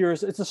evil here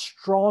it's a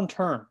strong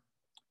term.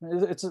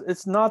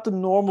 It's not the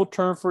normal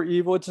term for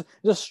evil. It's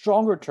a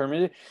stronger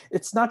term.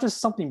 It's not just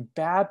something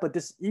bad, but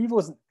this evil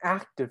is an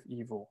active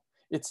evil.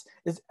 It's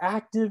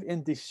active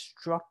and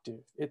destructive.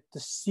 It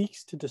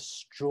seeks to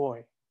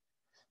destroy.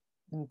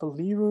 And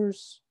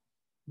believers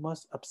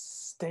must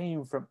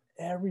abstain from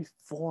every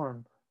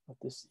form of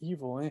this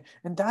evil.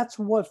 And that's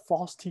what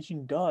false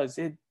teaching does.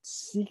 It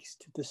seeks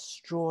to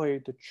destroy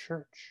the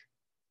church.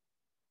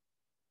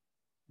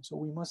 And so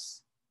we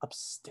must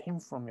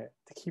abstain from it,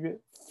 to keep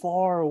it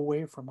far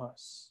away from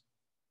us.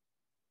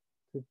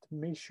 To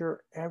make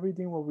sure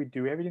everything what we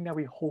do, everything that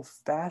we hold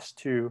fast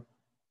to,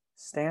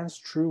 stands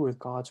true with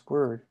God's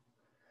word.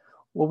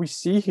 What we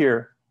see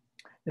here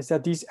is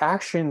that these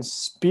actions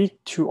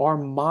speak to our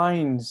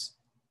minds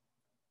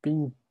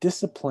being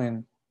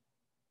disciplined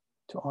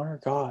to honor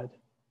God.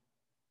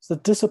 It's the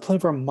discipline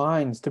of our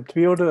minds to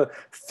be able to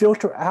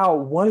filter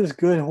out what is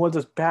good and what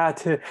is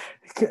bad.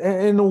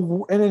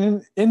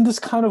 In this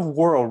kind of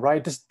world,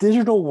 right, this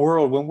digital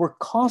world, when we're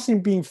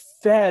constantly being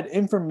fed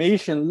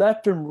information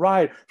left and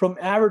right, from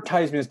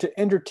advertisements to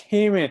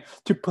entertainment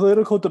to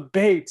political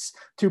debates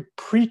to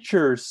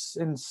preachers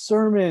and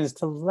sermons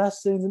to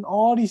lessons and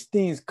all these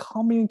things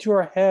coming into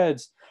our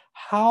heads,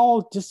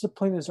 how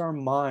disciplined is our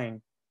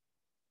mind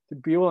to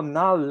be able to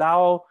not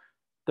allow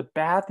the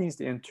bad things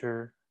to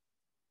enter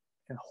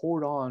and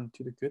hold on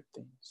to the good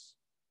things?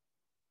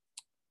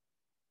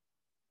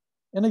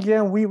 And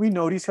again, we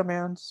know these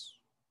commands.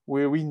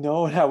 We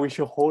know that we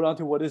should hold on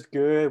to what is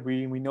good.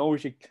 We know we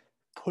should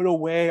put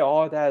away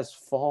all that is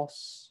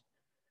false.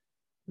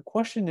 The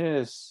question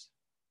is,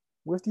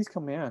 with these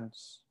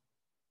commands,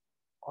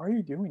 are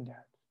you doing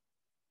that?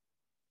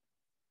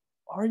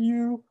 Are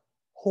you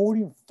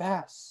holding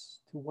fast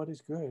to what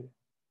is good?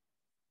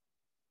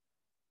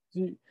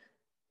 See,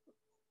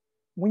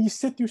 when you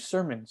sit through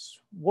sermons,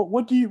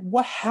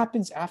 what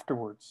happens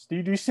afterwards? Do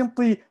you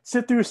simply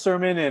sit through a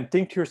sermon and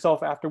think to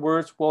yourself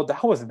afterwards, well,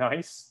 that was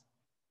nice.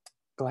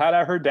 Glad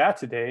I heard that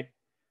today.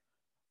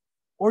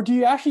 Or do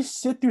you actually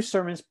sit through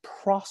sermons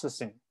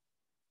processing,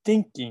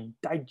 thinking,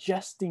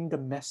 digesting the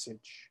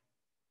message?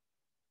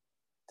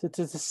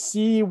 To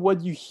see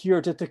what you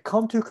hear, to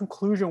come to a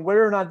conclusion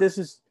whether or not this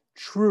is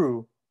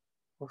true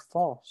or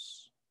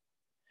false.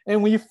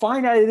 And when you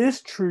find out it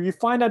is true, you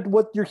find out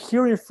what you're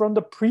hearing from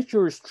the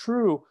preacher is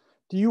true,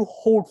 do you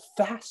hold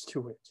fast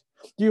to it?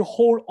 Do you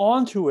hold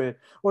on to it?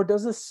 Or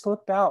does it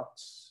slip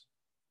out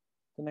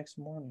the next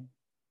morning?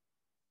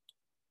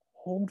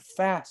 Hold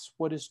fast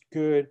what is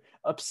good.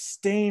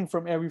 Abstain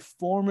from every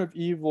form of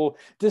evil.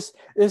 This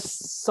is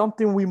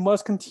something we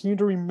must continue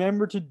to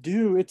remember to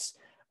do. It's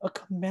a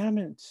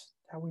commandment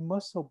that we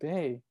must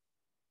obey.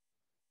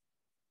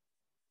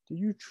 Do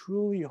you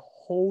truly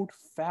hold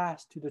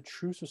fast to the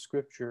truths of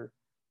Scripture?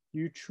 Do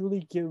you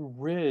truly get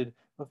rid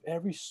of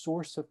every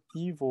source of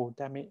evil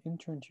that may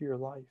enter into your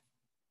life?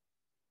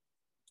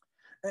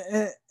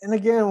 And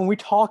again, when we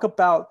talk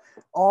about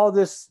all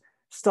this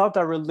stuff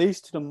that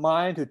relates to the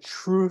mind, to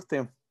truth,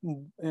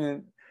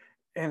 and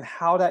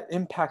how that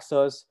impacts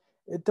us,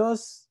 it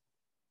does.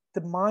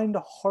 The mind, the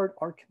heart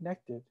are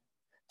connected.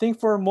 Think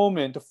for a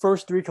moment the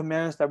first three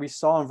commandments that we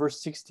saw in verse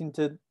 16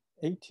 to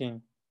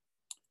 18.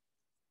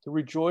 To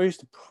rejoice,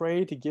 to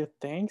pray, to give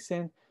thanks.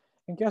 And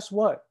guess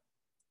what?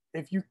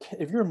 If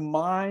your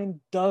mind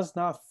does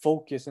not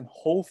focus and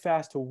hold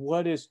fast to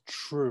what is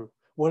true,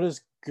 what is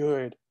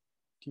good,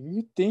 do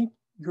you think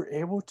you're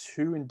able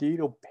to indeed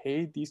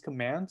obey these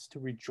commands, to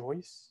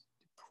rejoice,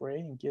 to pray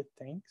and give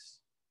thanks?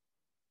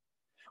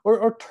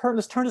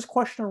 Let's turn this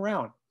question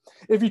around.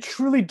 If you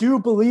truly do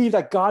believe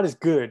that God is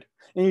good,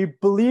 and you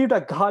believe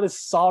that God is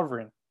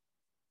sovereign,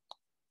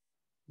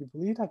 you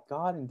believe that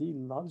God indeed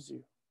loves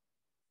you,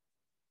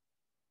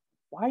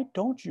 why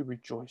don't you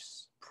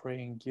rejoice,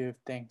 pray, and give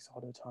thanks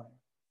all the time?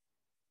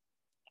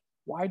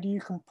 Why do you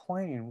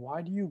complain?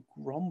 Why do you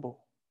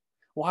grumble?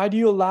 Why do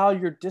you allow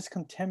your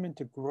discontentment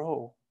to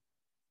grow?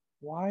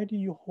 Why do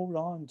you hold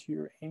on to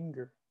your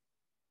anger,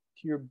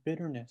 to your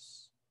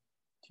bitterness,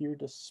 to your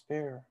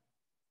despair?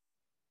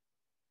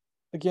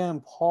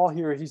 Again, Paul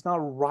here, he's not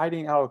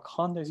writing out of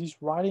context. He's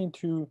writing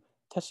to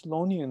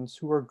Thessalonians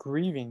who are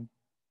grieving.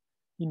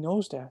 He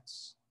knows that.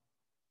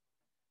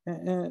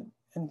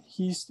 And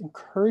he's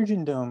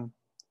encouraging them.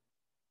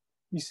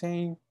 He's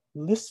saying,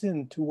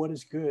 listen to what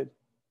is good.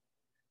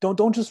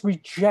 Don't just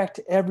reject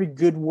every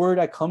good word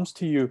that comes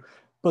to you,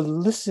 but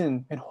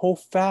listen and hold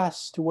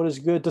fast to what is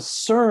good.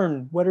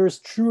 Discern whether it's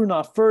true or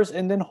not first,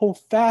 and then hold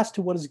fast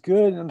to what is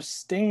good and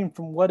abstain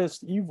from what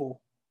is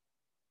evil.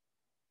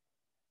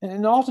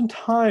 And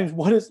oftentimes,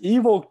 what is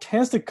evil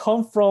tends to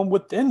come from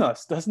within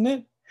us, doesn't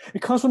it?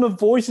 It comes from the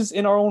voices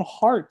in our own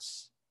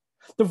hearts.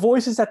 The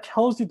voices that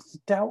tells you to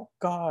doubt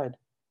God,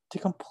 to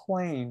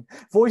complain.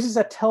 Voices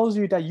that tells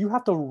you that you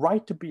have the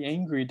right to be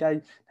angry,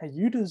 that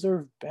you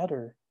deserve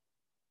better.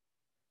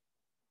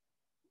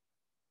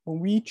 When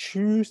we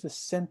choose to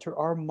center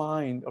our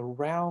mind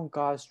around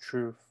God's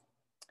truth,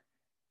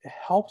 it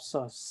helps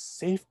us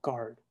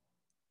safeguard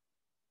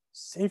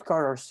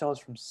ourselves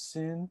from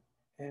sin,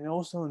 and it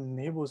also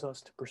enables us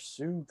to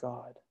pursue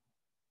God.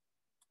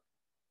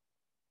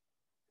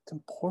 It's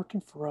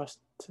important for us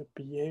to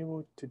be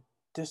able to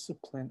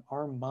discipline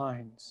our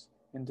minds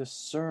and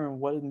discern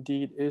what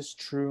indeed is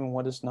true and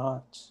what is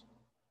not.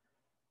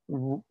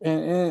 And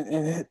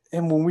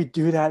when we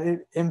do that,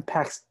 it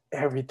impacts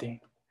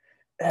everything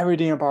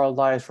of our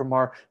lives, from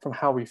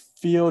how we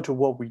feel to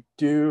what we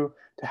do,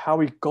 to how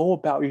we go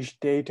about each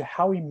day, to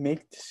how we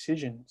make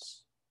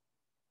decisions.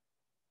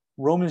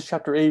 Romans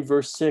chapter 8,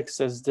 verse 6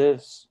 says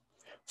this: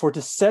 "For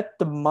to set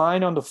the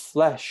mind on the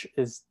flesh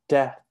is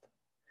death,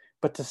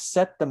 but to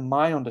set the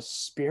mind on the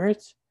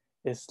Spirit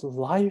is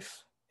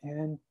life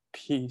and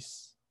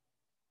peace."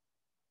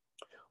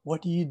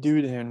 What do you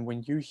do then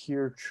when you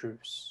hear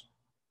truths?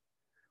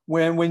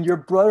 When your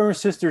brothers and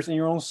sisters in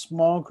your own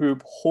small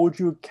group hold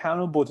you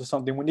accountable to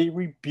something, when they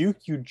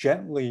rebuke you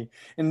gently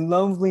and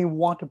lovingly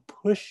want to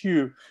push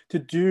you to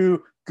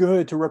do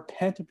good, to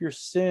repent of your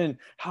sin,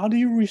 how do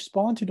you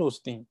respond to those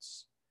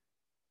things?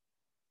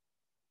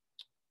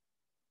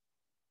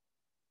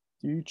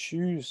 Do you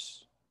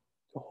choose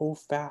to hold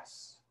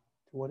fast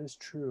to what is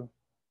true,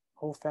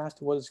 hold fast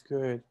to what is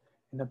good,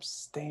 and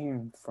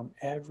abstain from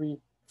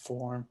every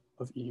form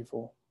of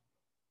evil?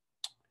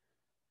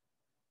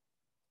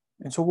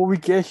 And so what we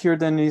get here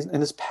then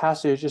in this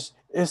passage is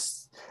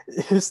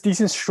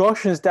these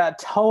instructions that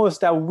tell us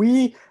that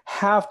we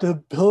have the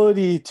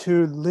ability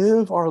to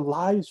live our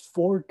lives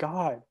for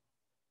God.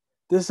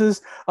 This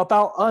is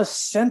about us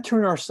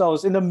centering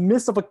ourselves in the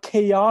midst of a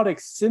chaotic,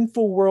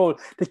 sinful world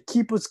to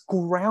keep us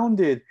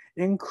grounded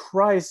in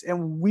Christ.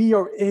 And we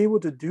are able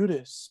to do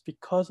this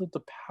because of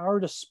the power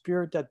of the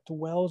Spirit that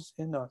dwells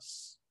in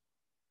us.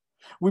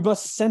 We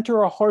must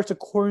center our hearts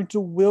according to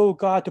the will of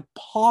God, to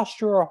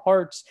posture our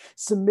hearts,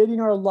 submitting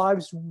our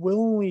lives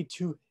willingly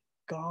to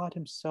God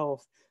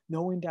Himself,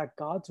 knowing that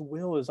God's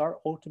will is our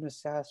ultimate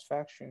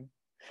satisfaction.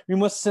 We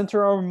must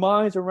center our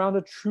minds around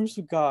the truths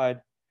of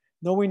God,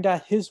 knowing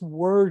that His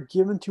word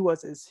given to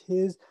us is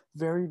His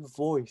very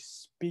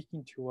voice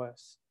speaking to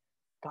us,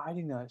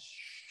 guiding us,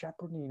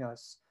 shepherding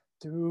us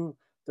through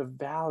the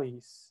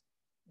valleys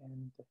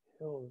and the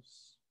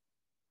hills.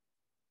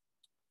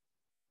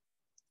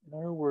 In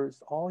other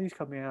words, all these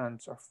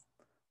commands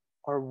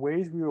are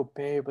ways we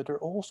obey, but they're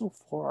also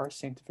for our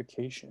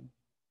sanctification.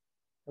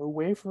 They're a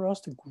way for us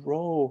to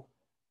grow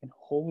in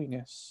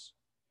holiness.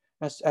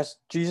 As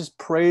Jesus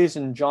prays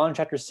in John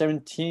chapter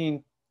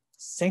 17,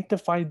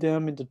 sanctify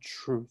them in the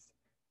truth.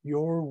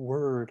 Your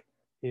word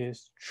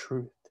is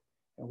truth.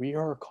 And we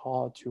are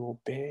called to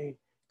obey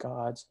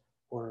God's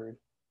word.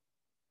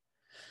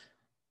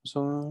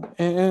 So,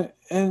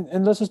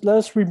 and let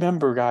us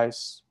remember,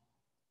 guys,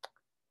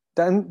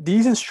 that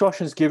these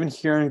instructions given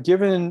here and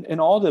given in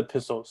all the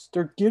epistles,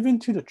 they're given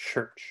to the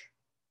church.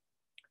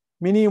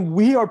 Meaning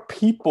we are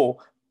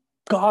people,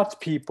 God's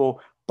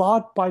people,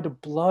 bought by the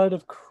blood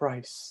of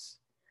Christ.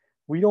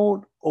 We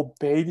don't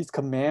obey these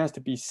commands to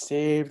be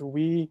saved.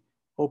 We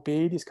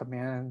obey these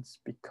commands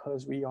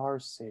because we are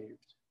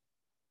saved.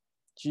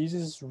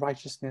 Jesus'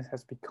 righteousness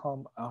has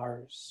become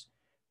ours.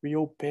 We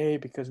obey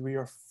because we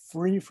are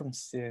free from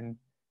sin,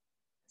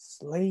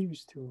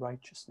 slaves to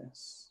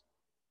righteousness.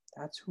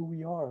 That's who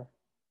we are.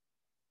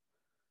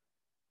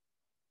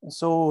 And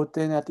so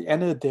then at the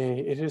end of the day,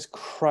 it is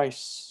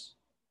Christ.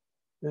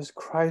 It is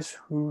Christ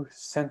who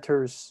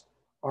centers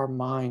our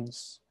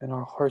minds and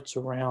our hearts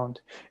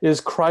around. It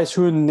is Christ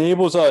who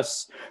enables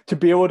us to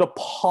be able to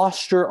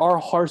posture our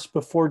hearts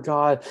before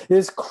God. It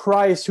is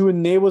Christ who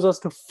enables us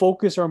to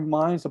focus our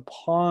minds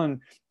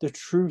upon the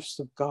truths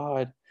of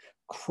God.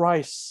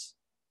 Christ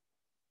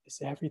is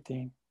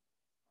everything.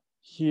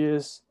 He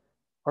is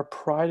our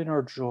pride and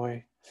our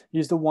joy. He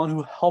is the one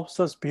who helps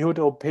us be able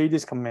to obey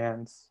these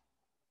commands.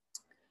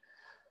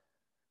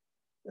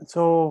 And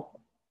so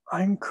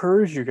I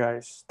encourage you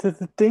guys to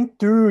think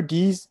through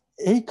these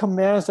 8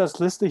 commands that's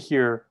listed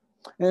here,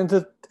 and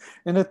to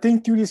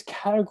think through these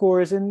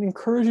categories, and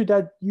encourage you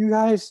that you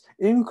guys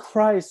in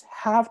Christ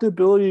have the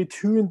ability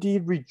to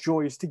indeed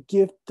rejoice, to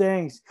give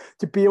thanks,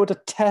 to be able to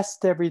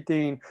test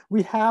everything.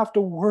 We have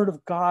the Word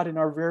of God in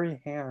our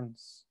very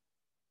hands.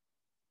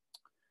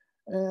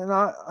 And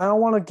I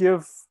want to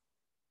give,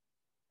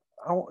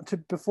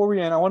 before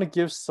we end, I want to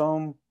give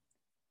some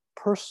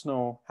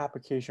personal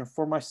application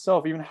for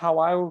myself, even how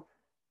I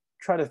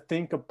try to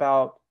think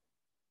about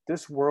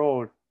this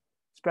world,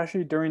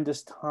 especially during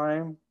this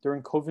time,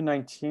 during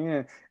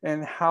COVID-19,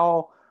 and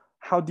how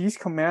these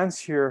commands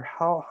here,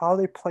 how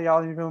they play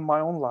out even in my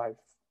own life.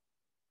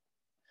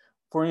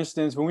 For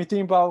instance, when we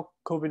think about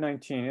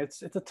COVID-19,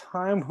 it's a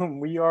time when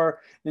we are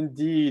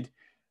indeed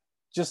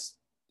just,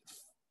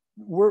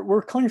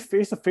 we're coming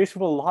face to face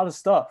with a lot of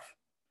stuff.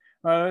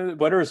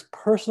 Whether it's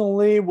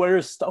personally, whether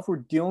it's stuff we're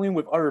dealing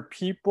with other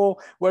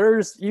people, whether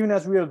it's even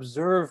as we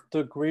observe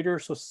the greater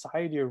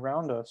society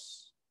around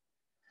us.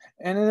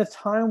 And in a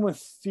time when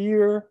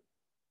fear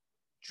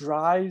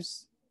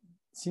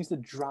seems to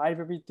drive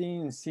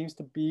everything and seems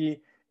to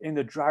be in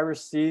the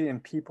driver's seat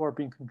and people are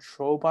being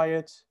controlled by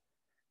it,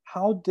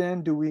 how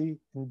then do we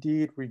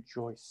indeed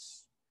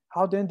rejoice?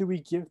 How then do we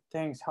give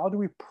thanks? How do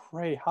we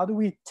pray? How do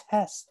we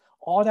test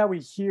all that we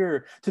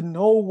hear to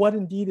know what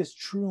indeed is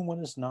true and what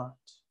is not?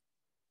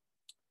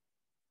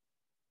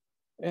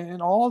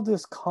 And all of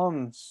this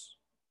comes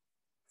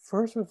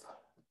first with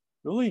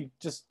really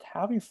just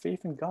having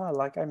faith in God,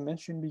 like I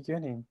mentioned in the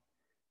beginning.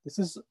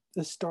 This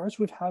starts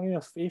with having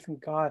a faith in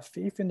God,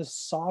 faith in the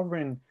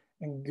sovereign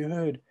and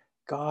good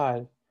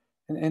God.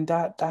 And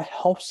that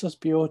helps us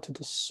be able to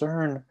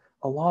discern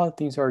a lot of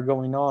things that are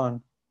going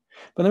on.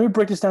 But let me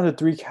break this down to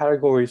 3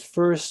 categories.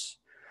 First,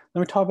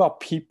 let me talk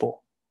about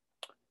people.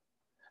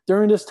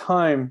 During this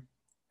time,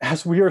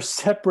 as we are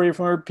separated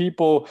from our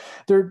people,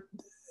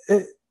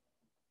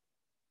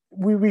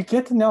 we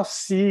get to now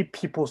see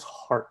people's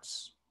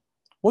hearts.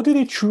 What do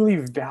they truly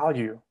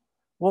value?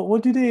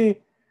 What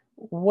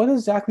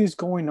exactly is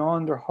going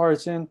on in their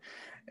hearts? And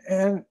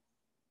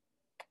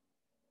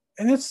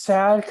it's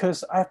sad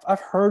because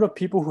I've heard of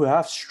people who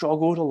have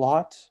struggled a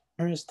lot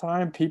during this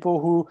time, people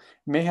who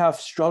may have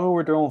struggled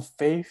with their own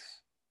faith,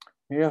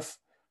 may have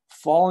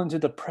fallen into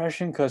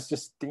depression because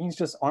just things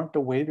just aren't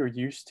the way they're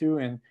used to,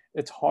 and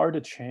it's hard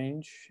to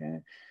change,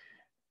 and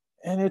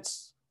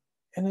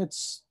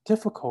it's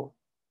difficult.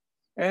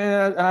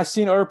 And I've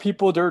seen other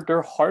people,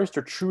 their hearts,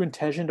 their true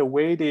intention, the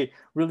way they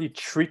really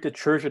treat the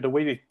church, or the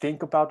way they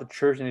think about the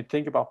church, and they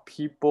think about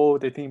people,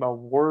 they think about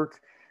work,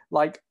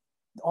 like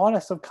all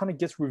that stuff kind of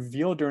gets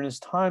revealed during this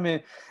time.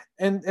 And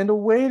the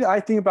way that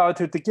I think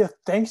about it, to give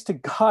thanks to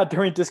God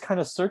during this kind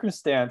of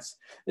circumstance,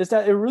 is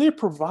that it really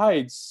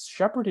provides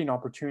shepherding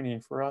opportunity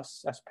for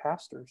us as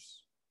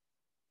pastors.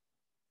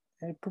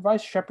 And it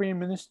provides shepherding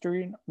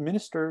ministry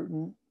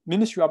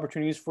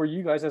opportunities for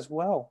you guys as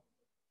well.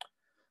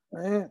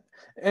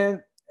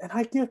 And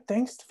I give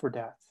thanks for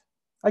that.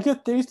 I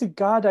give thanks to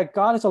God that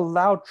God has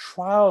allowed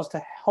trials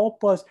to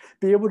help us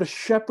be able to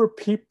shepherd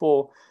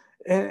people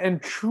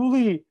and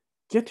truly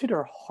get to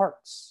their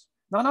hearts.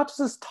 Not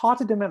just talk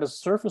to them at a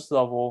surface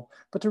level,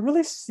 but to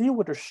really see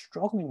what they're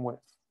struggling with.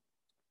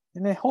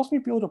 And it helps me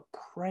be able to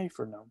pray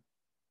for them,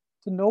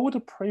 to know what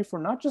to pray for,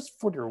 not just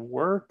for their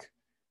work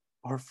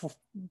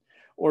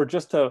or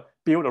just to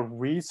be able to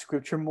read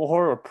scripture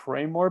more or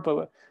pray more,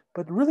 but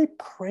really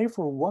pray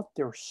for what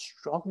they're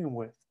struggling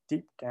with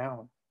deep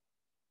down.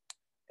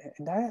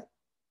 And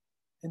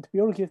to be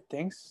able to give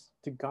thanks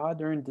to God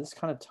during this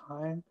kind of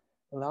time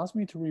allows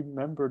me to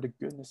remember the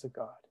goodness of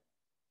God.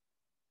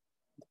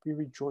 We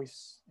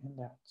rejoice in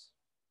that.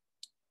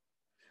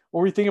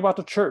 Or we think about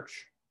the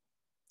church.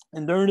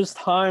 And during this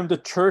time, the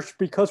church,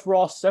 because we're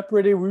all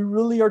separated, we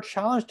really are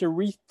challenged to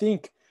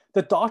rethink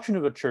the doctrine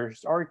of the church,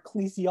 our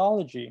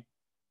ecclesiology.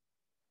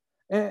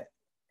 And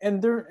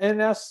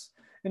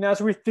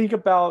as we think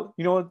about,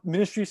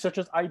 ministries such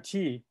as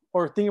IT,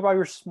 or think about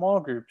your small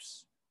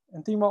groups,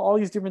 and think about all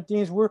these different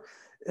things,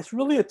 it's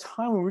really a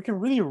time where we can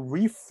really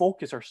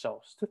refocus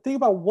ourselves to think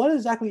about what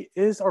exactly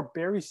is our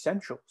bare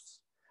essentials,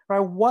 right?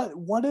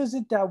 What is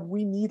it that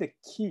we need to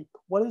keep?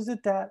 What is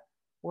it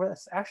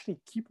that's actually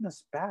keeping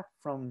us back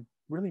from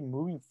really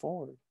moving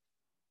forward?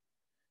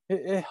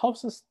 It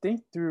helps us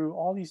think through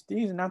all these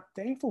things, and I'm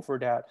thankful for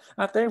that.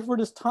 I'm thankful for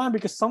this time,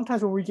 because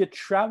sometimes when we get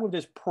trapped with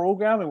this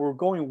program and we're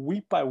going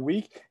week by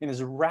week and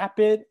it's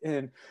rapid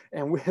and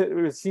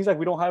it seems like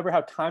we don't ever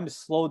have time to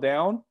slow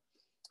down,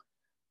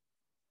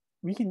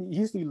 we can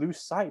easily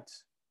lose sight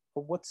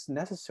of what's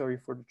necessary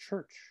for the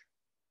church.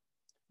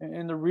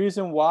 And the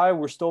reason why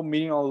we're still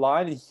meeting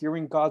online and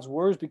hearing God's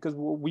words, because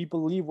we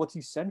believe what's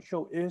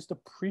essential is the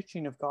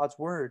preaching of God's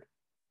word.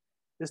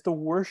 It's the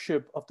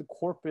worship of the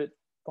corporate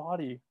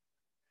body.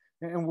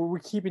 And we're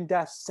keeping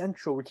that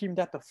central. We're keeping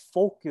that the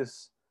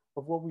focus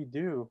of what we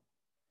do.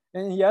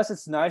 And yes,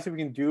 it's nice if we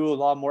can do a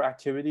lot more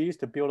activities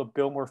to be able to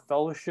build more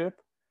fellowship.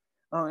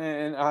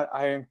 And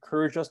I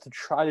encourage us to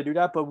try to do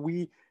that, but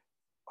we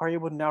are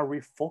able to now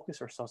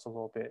refocus ourselves a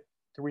little bit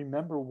to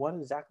remember what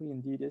exactly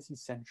indeed is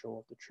essential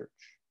of the church.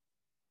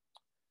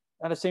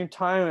 At the same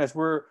time, as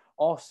we're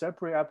all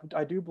separate,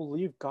 I do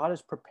believe God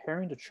is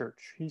preparing the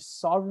church. He's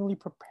sovereignly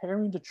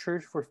preparing the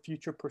church for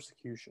future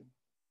persecution,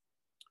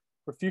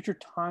 for future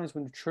times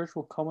when the church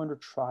will come under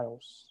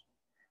trials,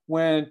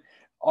 when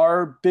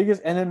our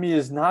biggest enemy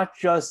is not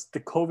just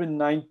the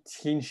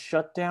COVID-19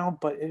 shutdown,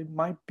 but it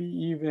might be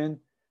even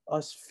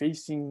us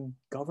facing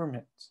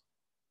government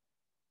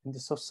and the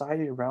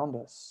society around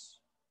us,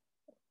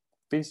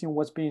 facing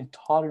what's being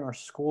taught in our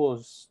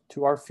schools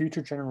to our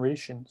future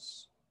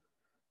generations.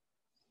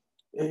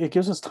 It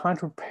gives us time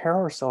to prepare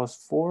ourselves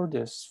for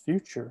this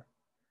future,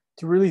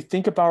 to really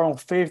think about our own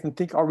faith and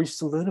think, are we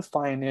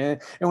solidifying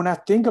it? And when I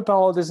think about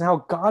all this and how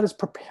God is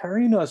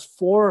preparing us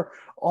for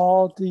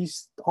all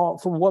these, for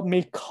what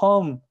may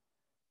come,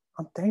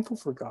 I'm thankful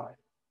for God.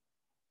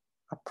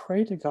 I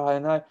pray to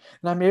God, and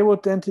I'm able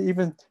then to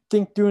even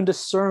think through and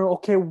discern,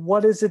 okay,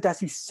 what is it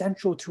that's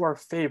essential to our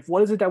faith?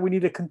 What is it that we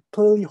need to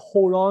completely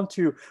hold on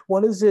to?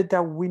 What is it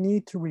that we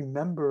need to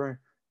remember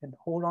and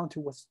hold on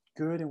to what's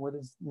good and what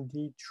is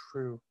indeed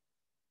true?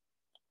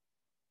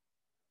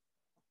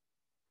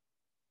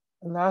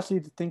 And lastly,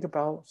 to think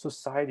about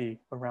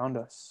society around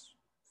us.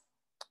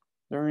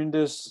 During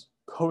this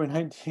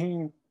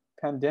COVID-19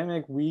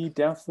 pandemic, we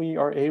definitely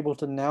are able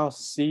to now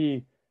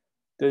see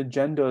the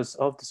agendas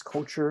of this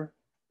culture,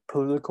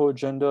 political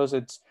agendas.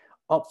 It's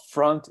up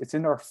front, it's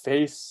in our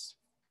face.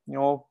 You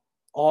know,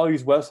 all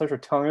these websites are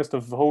telling us to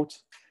vote.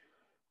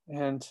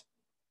 And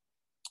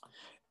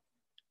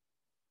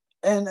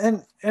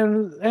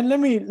let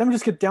me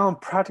just get down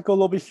practical a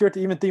little bit here to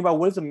even think about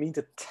what does it mean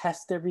to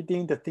test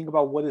everything, to think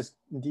about what is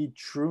indeed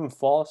true and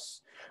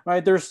false.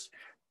 Right? There's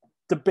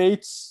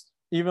debates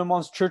even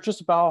amongst churches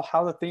about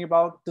how to think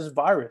about this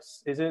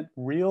virus. Is it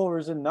real or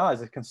is it not?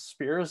 Is it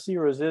conspiracy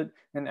or is it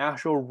an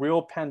actual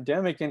real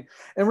pandemic? And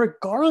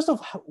regardless of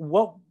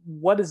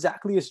what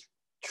exactly is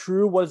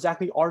true, what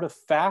exactly are the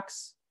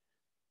facts,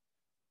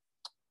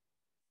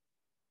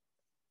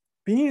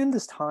 being in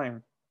this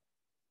time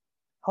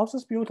helps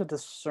us be able to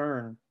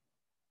discern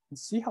and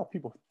see how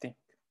people think,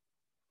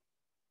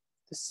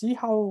 to see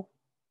how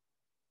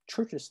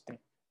churches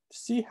think, to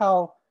see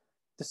how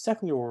the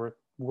secular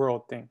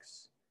world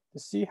thinks, to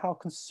see how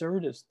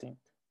conservatives think,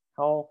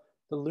 how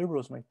the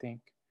liberals might think.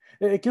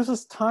 It gives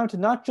us time to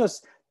not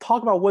just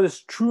talk about what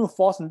is true and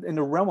false in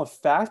the realm of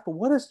facts, but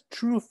what is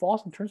true and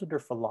false in terms of their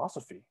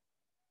philosophy,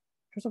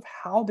 in terms of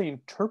how they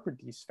interpret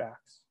these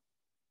facts.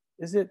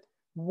 Is it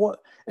what?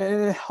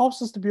 And it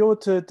helps us to be able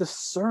to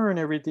discern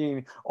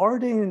everything. Are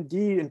they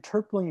indeed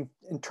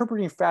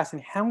interpreting facts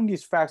and handling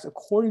these facts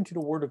according to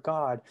the word of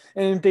God?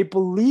 And if they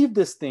believe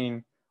this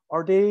thing,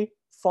 are they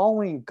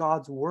following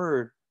God's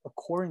word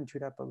according to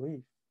that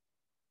belief?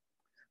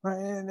 Right?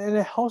 And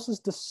it helps us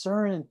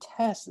discern and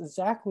test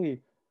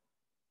exactly,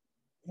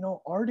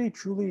 are they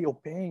truly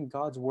obeying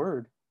God's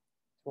word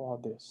to all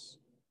this?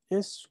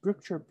 Is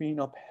scripture being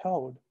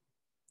upheld?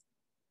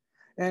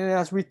 And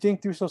as we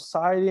think through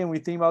society and we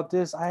think about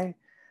this, I'm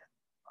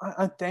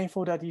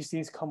thankful that these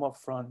things come up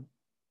front,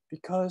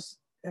 because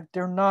if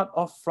they're not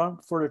up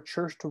front for the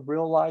church to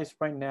realize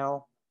right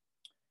now,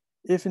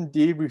 if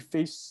indeed we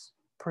face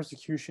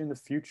persecution in the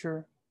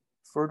future,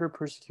 further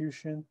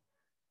persecution,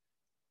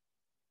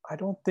 I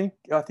think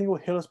it will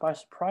hit us by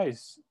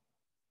surprise.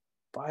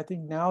 But I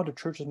think now the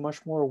church is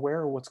much more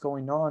aware of what's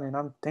going on, and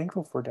I'm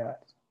thankful for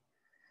that.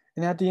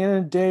 And at the end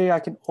of the day, I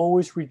can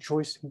always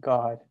rejoice in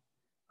God,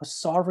 a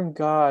sovereign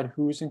God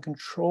who is in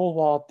control of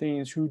all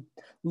things, who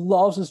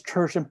loves his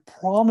church and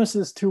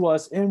promises to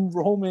us in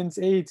Romans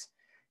 8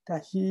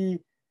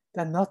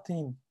 that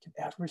nothing can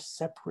ever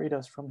separate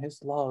us from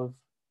his love.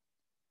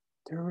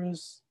 There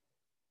is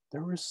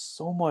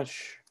so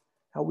much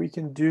that we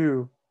can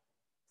do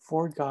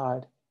for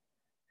God,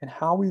 and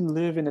how we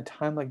live in a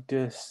time like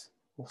this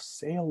will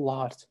say a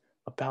lot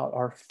about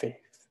our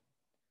faith.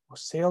 Will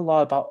say a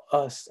lot about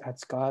us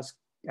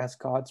as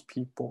God's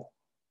people.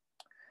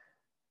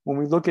 When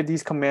we look at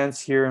these commands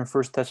here in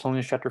 1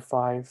 Thessalonians chapter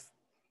 5,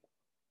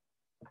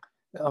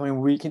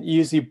 we can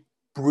easily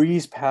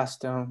breeze past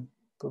them,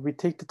 but we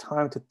take the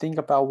time to think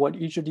about what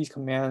each of these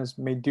commands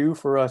may do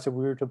for us if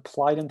we were to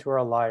apply them to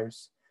our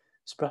lives,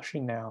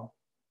 especially now.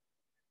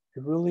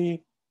 It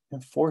really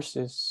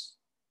enforces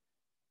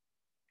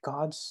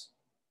God's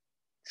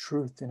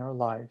truth in our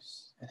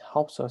lives and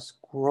helps us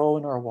grow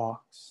in our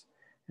walks,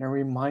 and it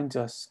reminds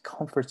us,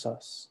 comforts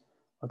us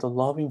of the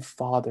loving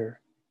Father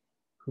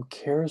who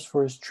cares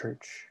for his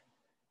church,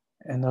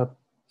 and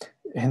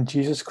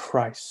Jesus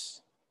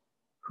Christ,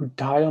 who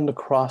died on the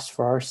cross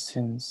for our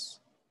sins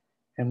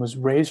and was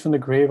raised from the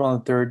grave on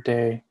the third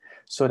day,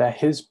 so that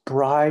his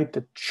bride,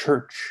 the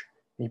church,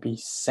 may be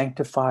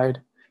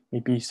sanctified, may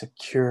be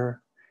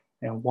secure,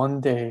 and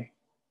one day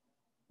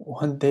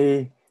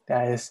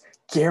that is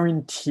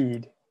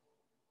guaranteed,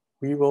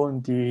 we will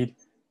indeed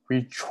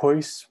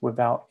rejoice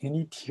without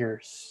any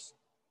tears,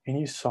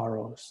 any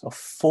sorrows, a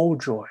full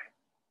joy,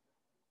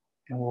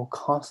 and we'll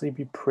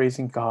constantly be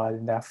praising God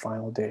in that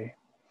final day.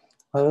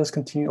 Let us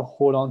continue to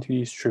hold on to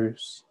these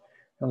truths,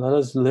 and let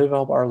us live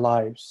out our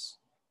lives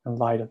in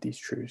light of these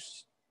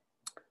truths.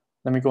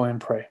 Let me go ahead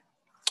and pray.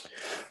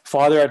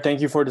 Father, I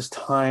thank you for this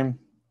time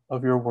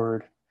of your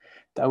word,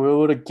 that we're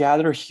able to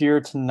gather here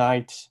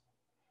tonight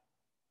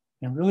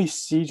and really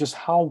see just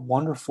how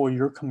wonderful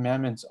your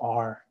commandments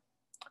are.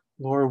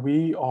 Lord,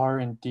 we are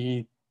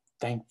indeed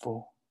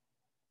thankful.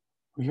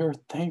 We are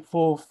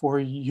thankful for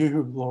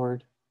you,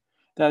 Lord,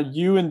 that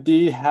you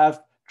indeed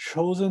have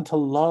chosen to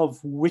love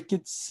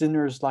wicked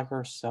sinners like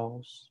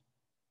ourselves.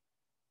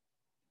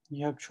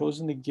 You have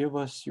chosen to give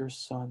us your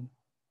Son.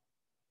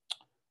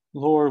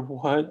 Lord,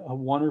 what a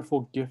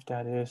wonderful gift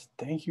that is.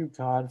 Thank you,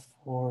 God,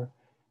 for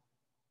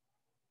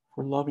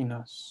loving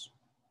us.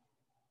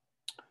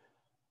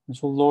 And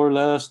so, Lord,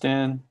 let us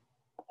then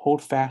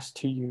hold fast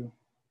to you.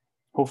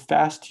 Hold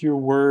fast to your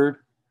word,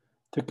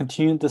 to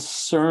continue to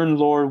discern,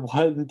 Lord,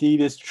 what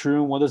indeed is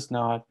true and what is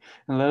not.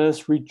 And let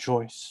us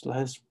rejoice. Let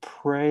us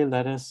pray.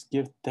 Let us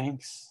give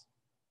thanks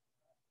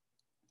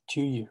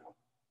to you.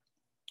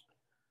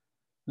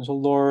 And so,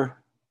 Lord,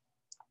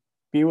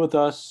 be with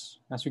us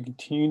as we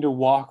continue to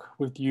walk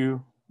with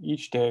you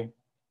each day.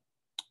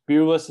 Be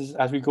with us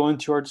as we go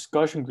into our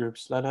discussion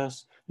groups. Let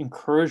us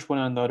encourage one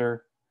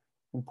another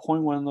and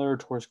point one another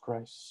towards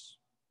Christ.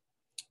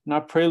 And I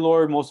pray,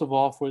 Lord, most of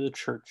all for the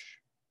church.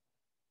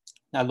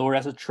 Now, Lord,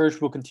 as a church,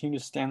 we'll continue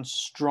to stand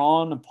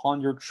strong upon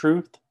your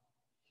truth.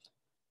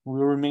 We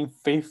will remain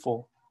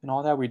faithful in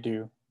all that we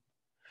do.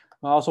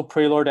 I also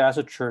pray, Lord, as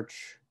a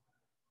church,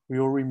 we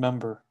will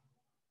remember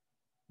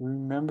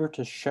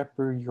to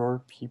shepherd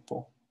your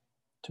people,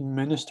 to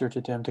minister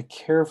to them, to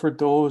care for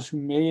those who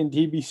may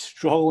indeed be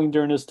struggling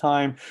during this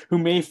time, who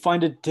may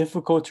find it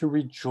difficult to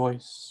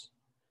rejoice.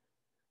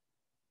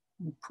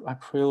 I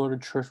pray, Lord,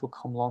 the church will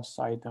come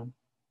alongside them,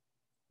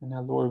 and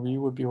that, Lord, we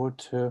would be able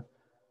to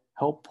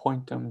help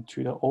point them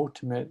to the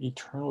ultimate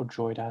eternal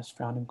joy that is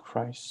found in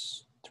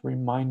Christ, to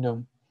remind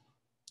them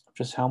of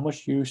just how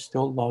much you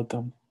still love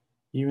them,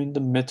 even in the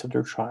midst of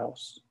their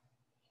trials.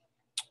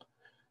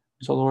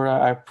 So, Lord,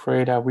 I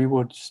pray that we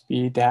will just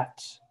be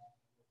that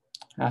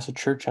as a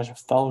church, as a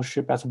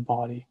fellowship, as a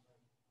body.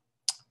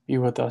 Be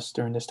with us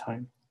during this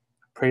time.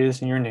 I pray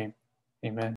this in your name. Amen.